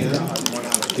in Japan.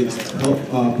 It's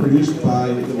produced by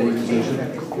the organization,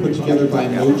 put together by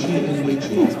Mochi and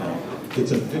Michi.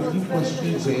 It's a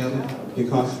 50-question exam. It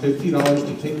costs $50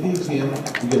 to take the exam.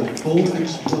 You get a full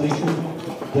explanation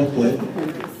booklet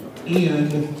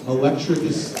and a lecture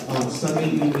this on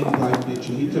Sunday evening by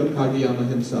Michihito Kageyama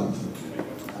himself.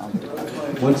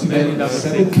 Once again, at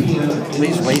 7 p.m.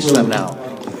 Please waste them now.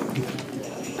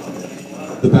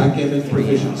 The backgammon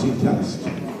proficiency test.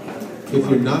 If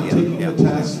you're not taking the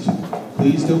test,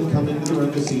 please don't come into the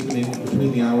room this evening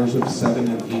between the hours of 7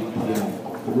 and 8 p.m.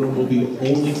 The room will be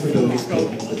only for those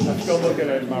taking the test. Go look at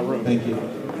it in my room. Thank you.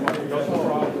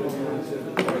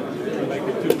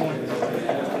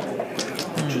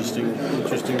 Interesting.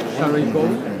 Shall we go?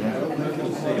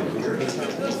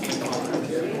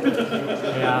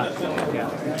 Yeah.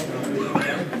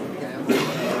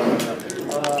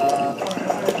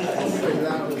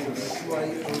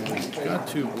 It's got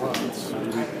 2 blots.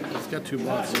 It's got 2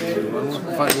 blots.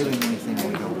 If I hit anything, we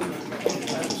go.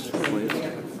 Just play it.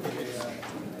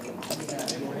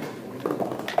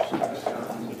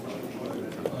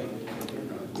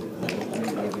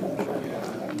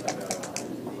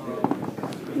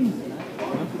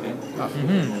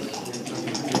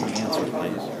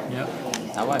 Yeah.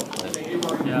 How I play.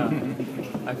 Yeah.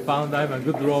 I found I'm a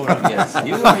good roller. Yes,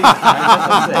 you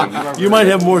are. You might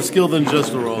have more skill than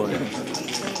just a roller.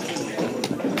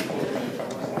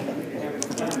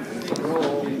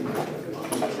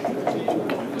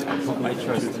 I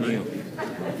trust in you.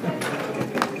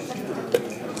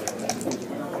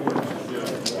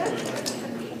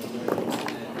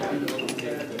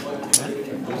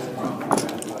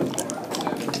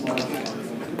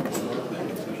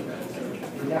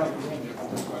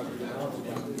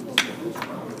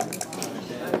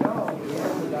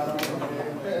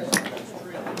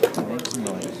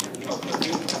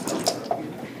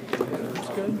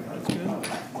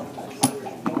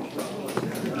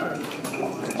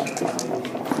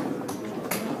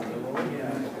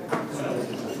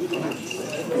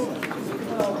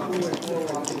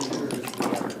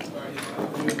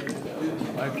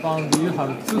 I found you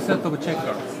have 2 sets of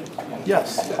checkers.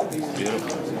 Yes.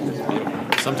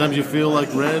 Sometimes you feel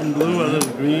like red and blue, others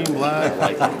green, black,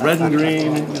 like red and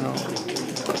green,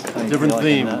 different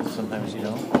themes. Sometimes you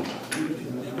don't.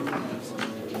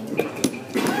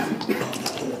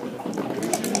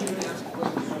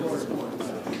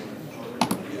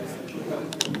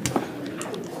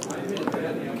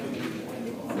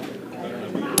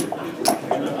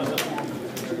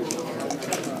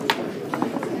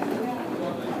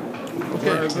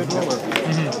 Okay. Good roller. You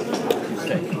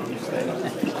stay.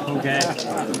 Okay.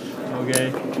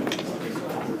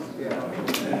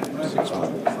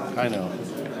 6-1. I know. I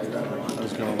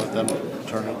was going to let them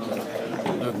turn it.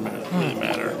 Doesn't really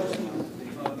matter.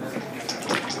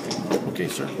 Okay,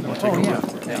 sir. I'll take a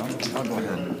look. Yeah, I'll go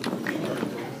ahead and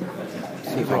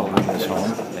see if I'll bring this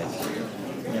home.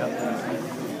 Yep.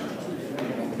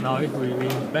 Now if we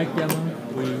win backgammon,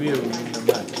 we will win the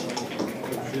match.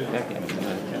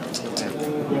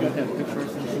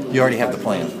 You already have the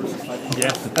plan.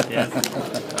 Yes.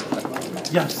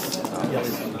 Yes.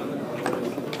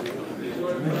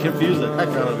 Confuse the heck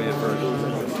out of me at first.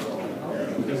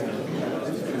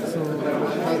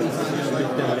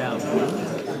 Put them down.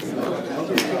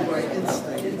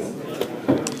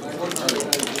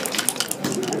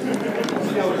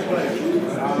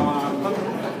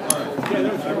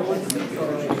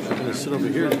 I'm going to sit over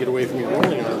here to get away from your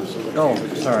rolling arms. Oh,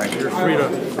 sorry. You're free to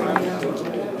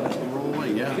roll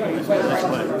away. Yeah. Nice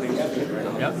play.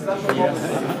 Yep.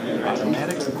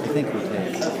 Automatic? I think we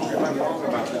take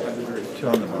 2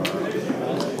 on the board.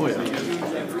 Oh,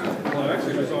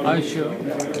 yeah. Are you sure?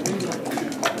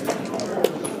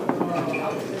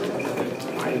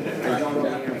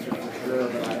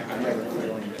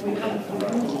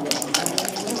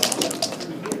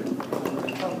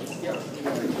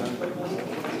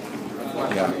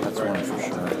 Yeah, that's 1 for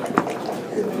sure.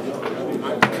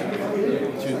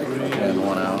 2, 3, And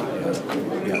 1 out.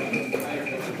 Yeah.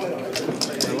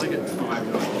 I like it.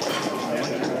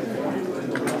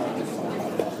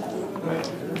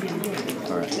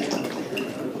 All right.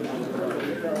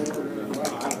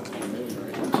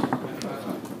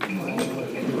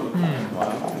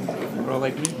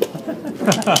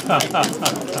 I'm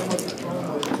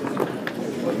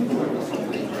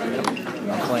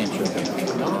playing chicken.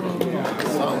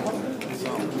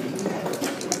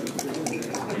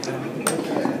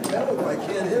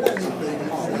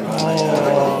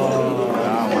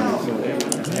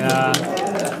 Yeah.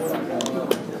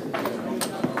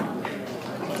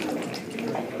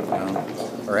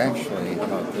 Or actually,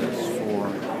 about this, 4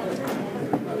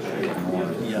 more.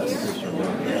 Yes.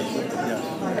 Yes.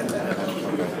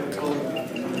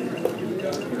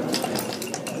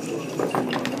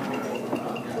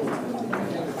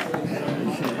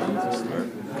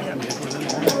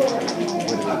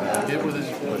 Get with it.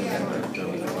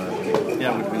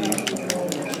 Yeah, would be.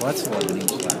 Well, that's the one that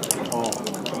needs to. Oh.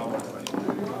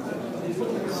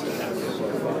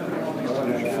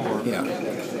 Yeah.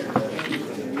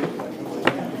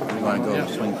 You want to go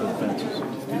swing for the fences?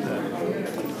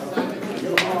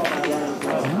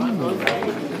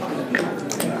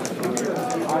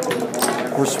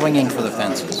 We're swinging for the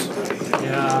fences.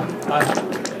 Yeah,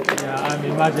 I'm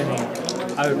imagining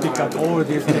I will pick up all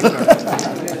these pictures.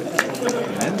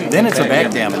 Then it's a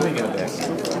backgammon.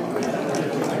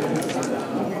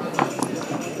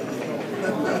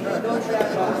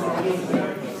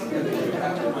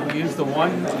 Use the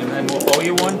one, and then we'll owe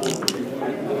you one.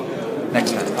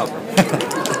 Next time. Oh.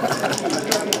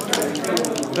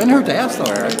 Doesn't hurt to ask,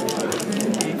 though, Eric.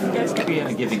 You guys could be in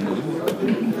a giving mood.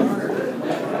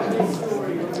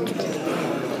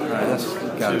 Alright, that's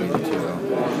got to be the 2, though.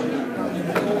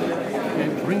 Okay,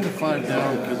 bring the 5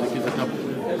 down because it gives a double.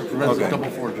 Prevents a double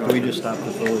 4 Do drop. we just stop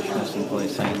the foolishness and play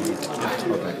sandy?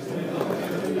 Okay.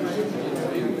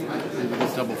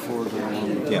 These double 4s are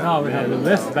on. Yeah. Now we have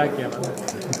less backgammon.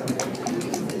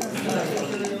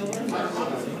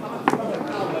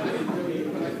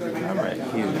 Alright,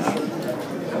 huge.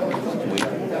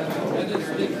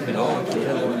 You know,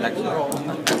 next roll.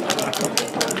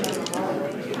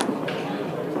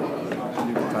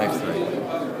 5-3.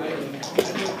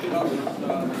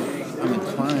 I'm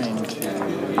inclined to do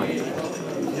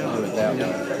it that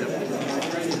way.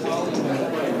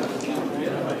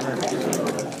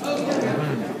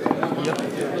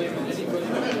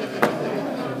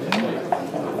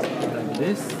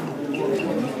 This.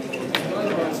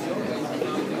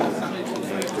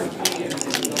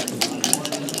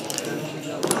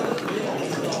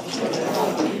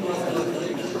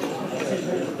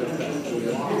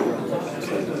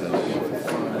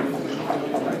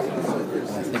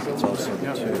 I think it's also the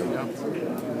 2.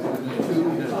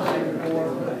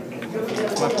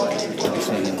 Don't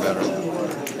see anything better.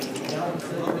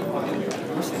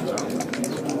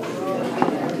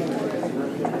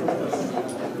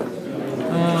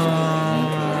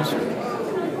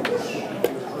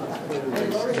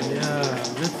 Yeah,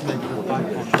 let's make the 5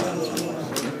 on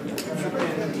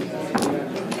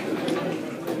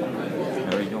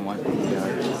Or you don't want, you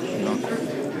know,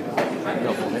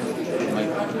 double hit.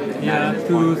 Like, Yeah,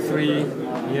 2, 3.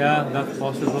 Yeah, that's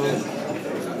possible. That's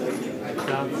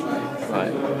but,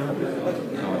 you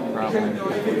know, our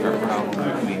problem, I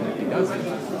mean, he does it.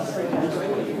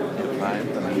 5,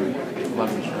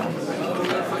 11 shots.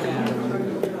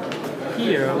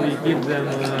 here we give them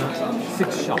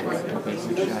 6 shots. Okay,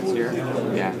 6 shots here.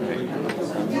 Yeah, right.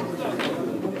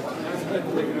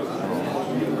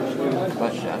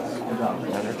 Plus shots.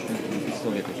 Another, you can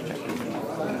still get this check.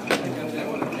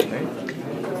 Right?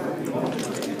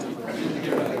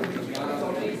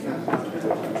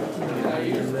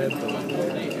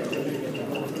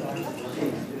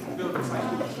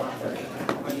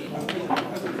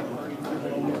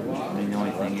 And the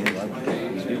only thing is,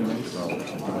 students,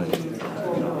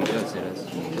 he does hit us,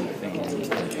 he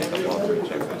pick up all 3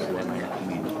 checkers, and then I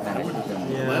mean,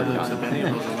 Yeah,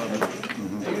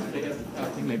 I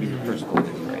think maybe the first goal is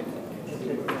right.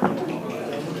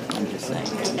 I'm just saying.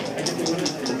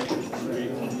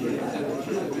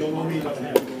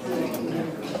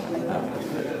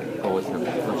 Go with your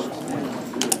first.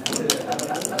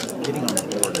 Getting on the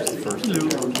board is the first. You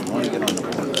want to get on the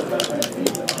board.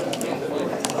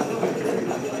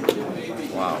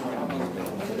 Wow.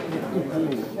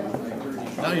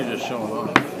 Now you're just showing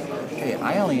off. Hey,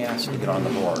 I only asked to get on the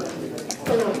board.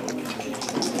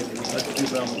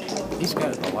 He's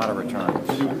got a lot of returns.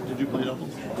 Did you play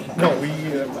doubles? No,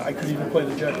 I could even play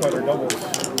the jackpot or doubles.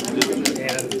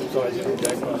 And so I did the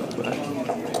jackpot.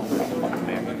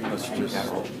 Let's just, I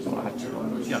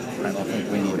don't think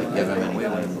we need to give him anything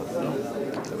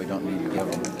that we don't need to give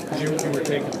him. You were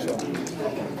taking so.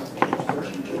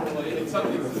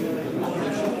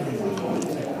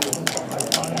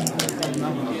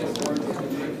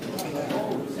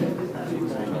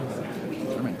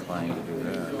 I'm inclined to do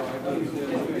that.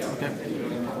 Okay.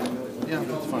 Yeah,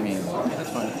 that's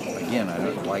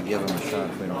give them a shot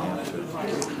if we don't have to.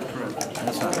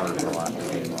 That's not hard for a lot to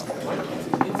game off.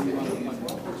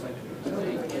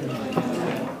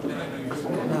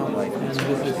 No, like And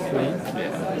this is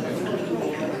 3.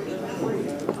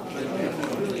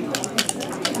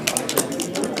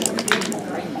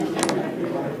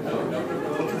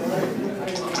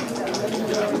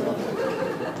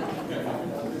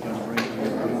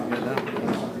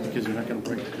 Because you're not going to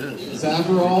break this.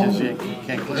 Zavarol Because you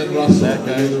can't clear and Russell. that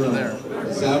guy over there.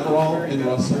 Zavarol and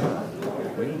Russell.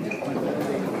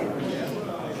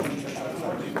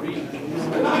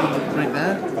 Break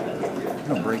that?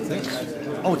 no, break this.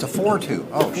 Oh, it's a 4-2.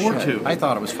 Oh, 4-2. shit. I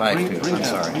thought it was 5-2. Bring I'm it down,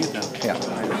 sorry. bring it down.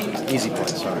 Yeah. Easy play,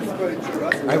 sorry.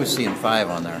 I was seeing 5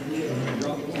 on there.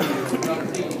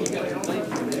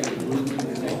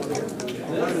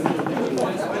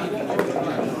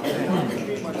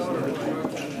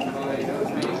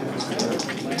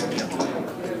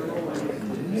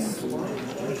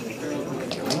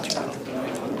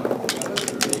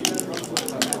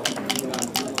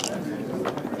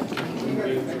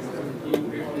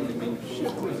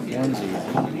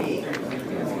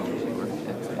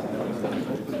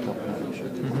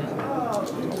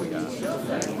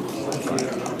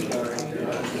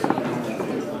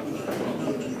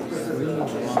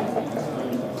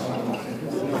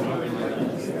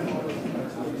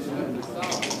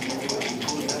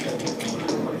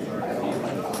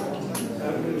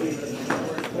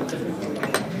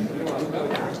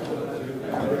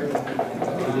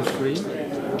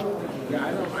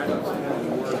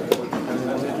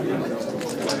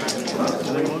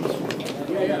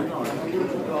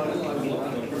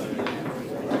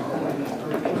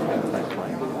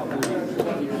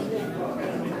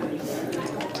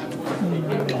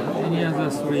 Any other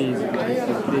threes like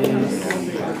this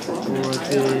or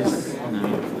this?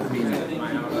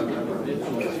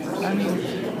 I mean,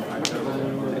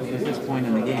 at this point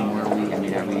in the game where we get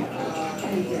hit, I mean,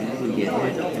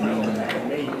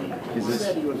 is this,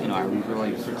 are we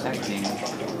really protecting? I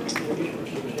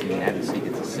mean, obviously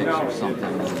it's a 6 or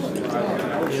something,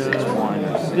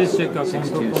 6-1 or 6, This check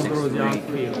 6-2, controls the 6-3,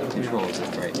 outfield. controls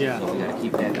it, right? Yeah. So we got to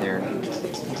keep that there.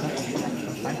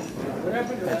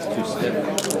 That's too stiff.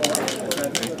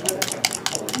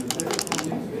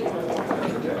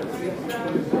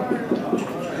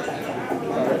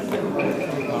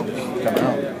 Come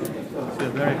out. They're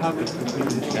very happy to keep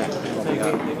this check. So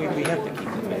we have to keep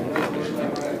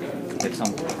it. Get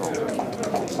some control.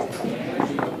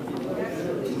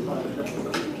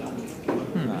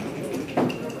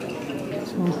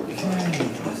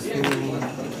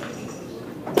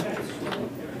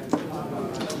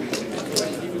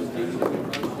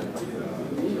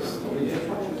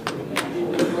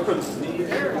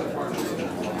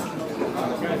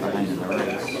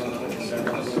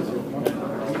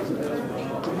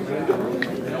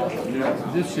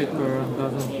 This shaker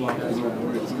doesn't block.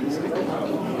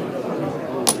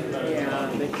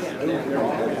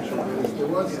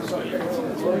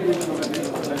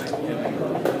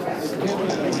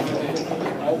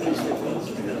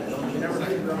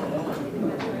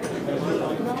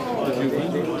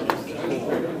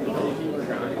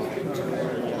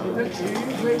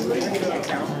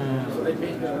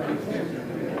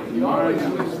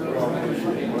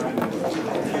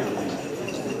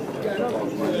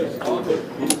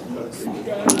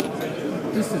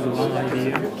 This is one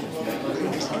idea.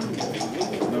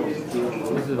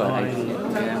 This is one idea.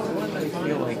 Yeah, I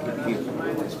feel like if you,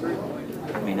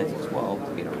 I mean, it's a 12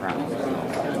 to get around, so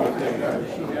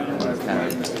it's kind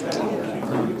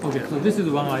of, Okay, so this is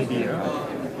one idea.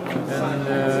 And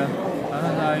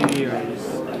another idea is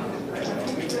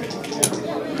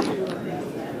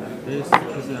this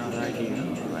is another idea.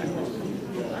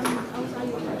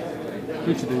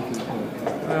 Which do you think?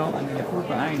 well, I mean, if we're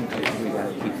behind, we got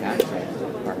to keep contact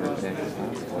part of it.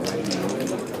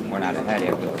 We're not ahead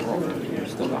after the roll. We're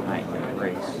still behind in the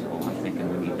race. So I'm thinking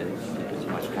we need to keep as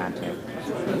much contact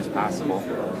as possible.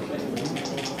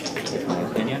 In my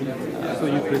opinion. So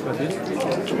you prefer this?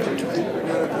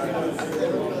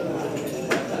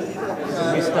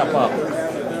 So we step up.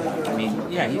 I mean,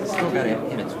 yeah, he's still got to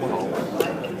hit a 12.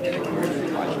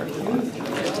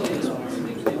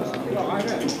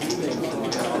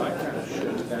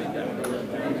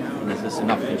 And is this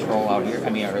enough control out here? I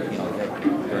mean, or is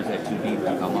that too deep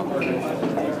to come up? Or he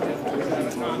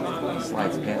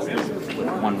slides past this with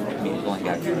one. I mean, he's only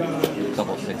got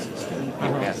double 6s to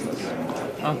get past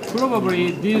this.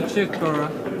 Probably this checker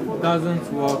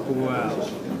doesn't work well.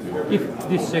 If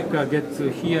this checker gets to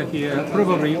here,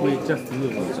 probably we just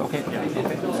lose. Okay. Yeah.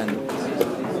 Okay.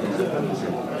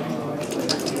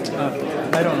 Then,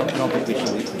 I don't think we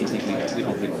should. We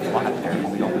don't leave a lot there.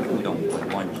 We don't put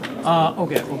lunch.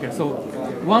 Okay. So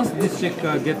once this check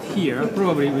gets here,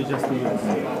 probably we just lose.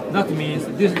 That means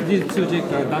these two check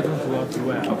doesn't work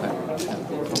well. Okay.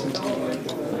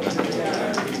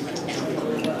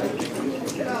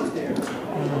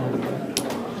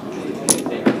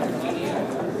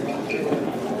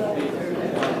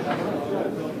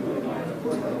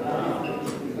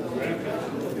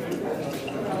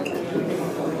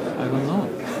 I don't know.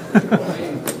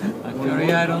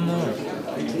 Actually, I don't know.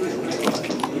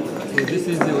 So this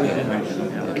is the original.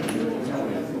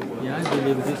 Yeah, I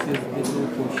believe this is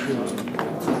for sure.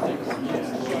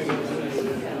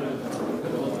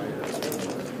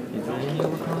 Is there any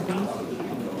other countries?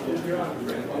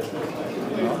 Well,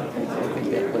 I think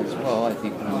that plays well. I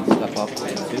think when we step up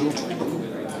at 2.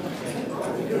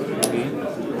 Okay.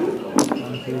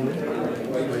 1, 2,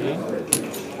 3.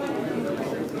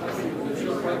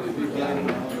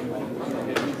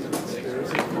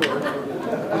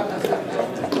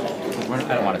 I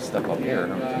don't want to step up here.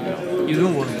 You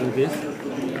don't want to do this?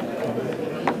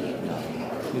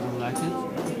 You don't like it?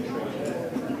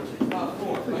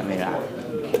 I mean,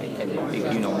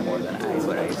 you know more than I,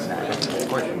 but it's not. Of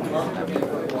course, I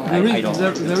don't.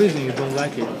 The reason you don't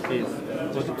like it is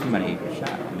Too many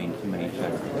shots. I mean, too many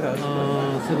shots.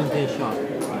 17 shot.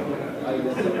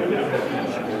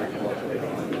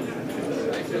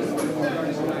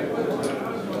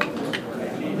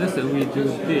 Let's say we do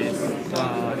this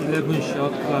 11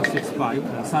 shot plus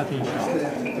 6-5, 13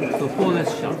 shot. So 4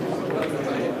 less shot.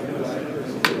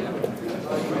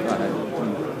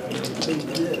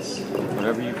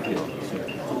 Whatever you feel.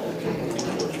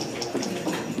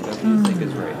 Whatever you think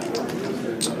is right.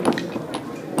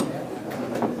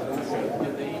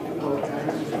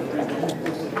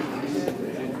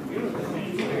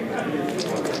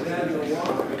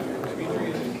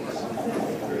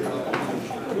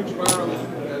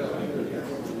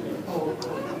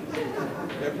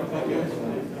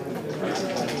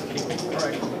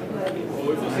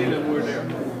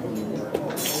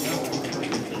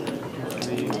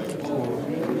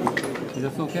 Is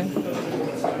that okay?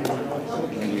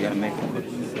 You gotta make it.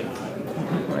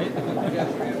 Right?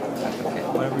 That's okay.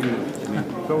 Whatever you. I mean,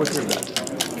 go with your gut.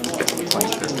 Quite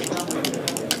sure.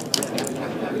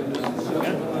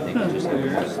 I think it's just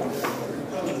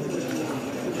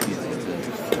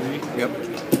Yep.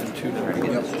 2 to try to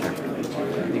get this check. I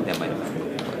think that might have been.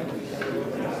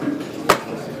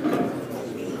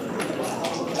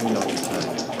 No,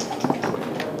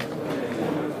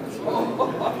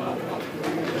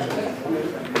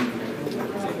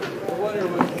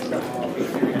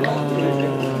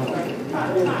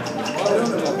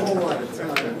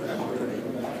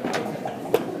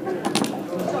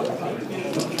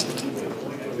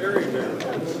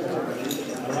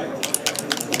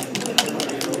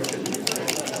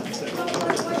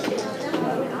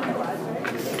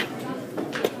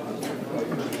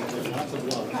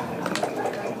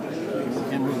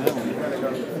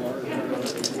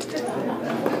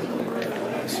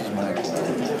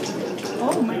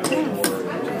 Oh my goodness.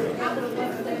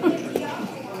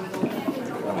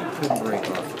 Could break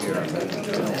off here.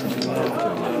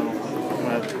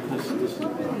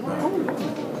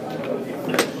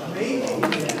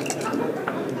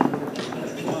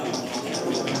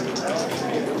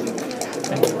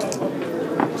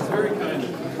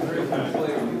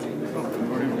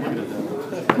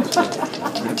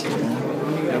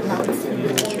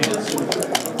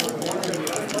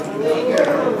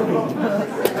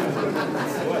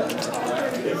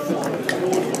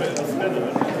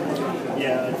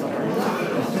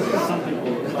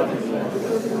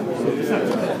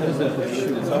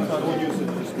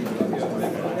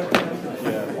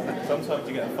 Sometimes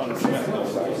you get fun. I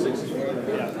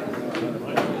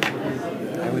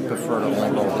would prefer to only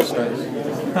roll this dice.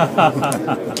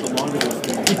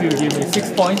 If you give me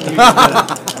 6 points, you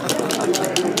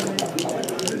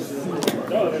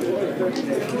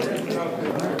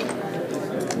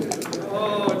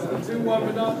Oh, it's the 2-1,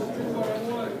 but not the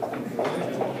 2-1-1.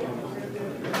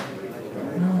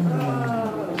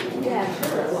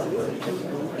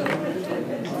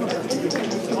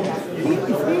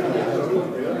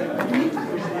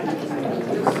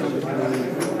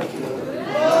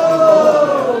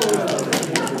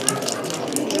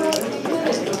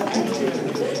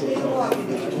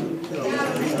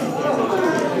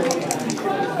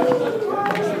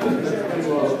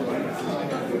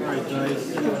 Alright guys.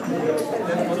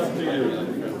 What's up to you?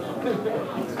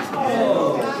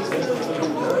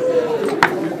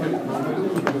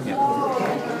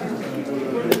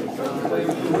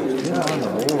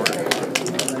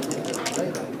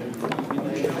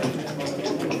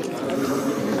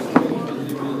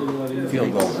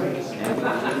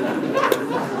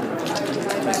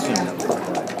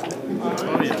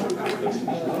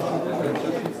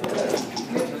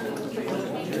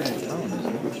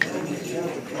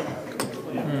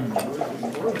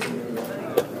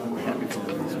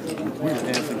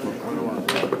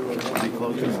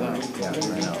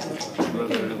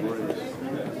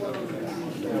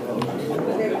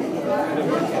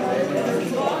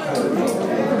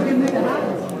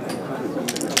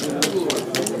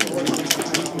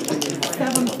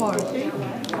 4.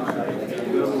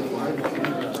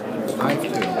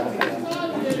 5-2.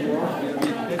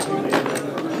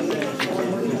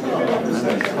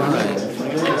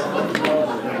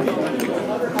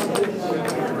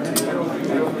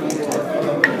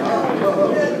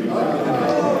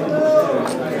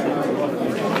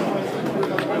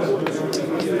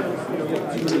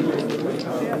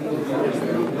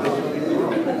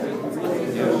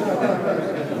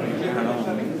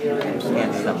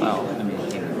 Can't step out. I mean,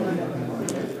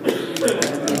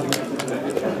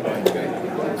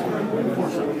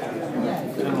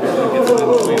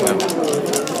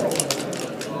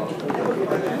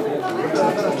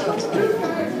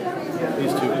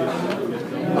 These two.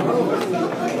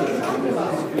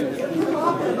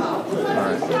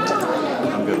 Alright.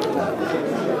 I'm good with that.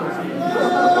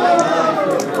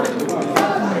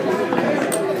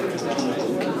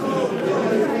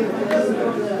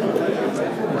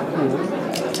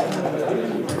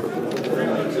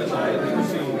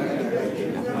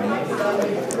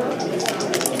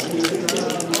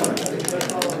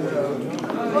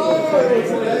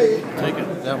 Take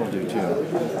it. That will do too.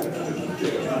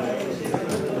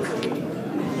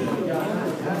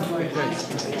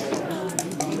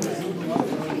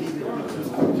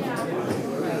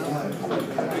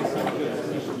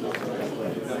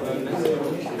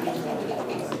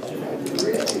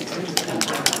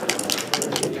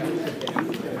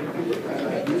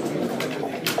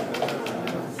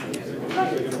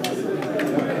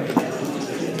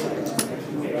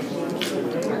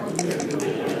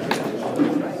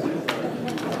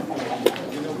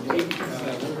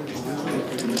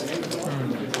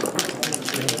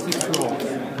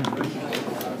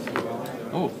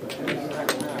 oh.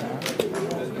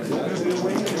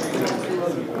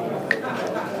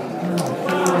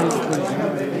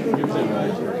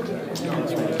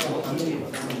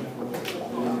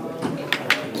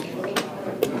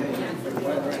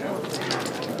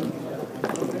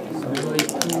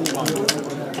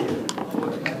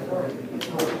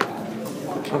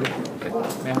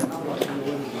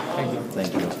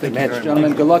 Thank you. Good match,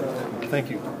 gentlemen. Good luck. Thank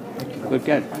you.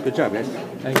 Good job, guys.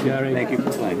 Thank you, Gary. Thank you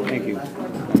for playing. Thank you.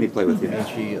 Let me play with you.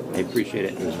 I appreciate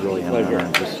it. It was really an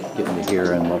honor just getting to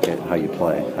hear and look at how you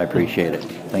play. I appreciate it.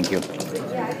 Thank you.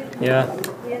 Yeah.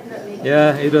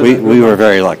 Yeah, it was. We were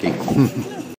very lucky.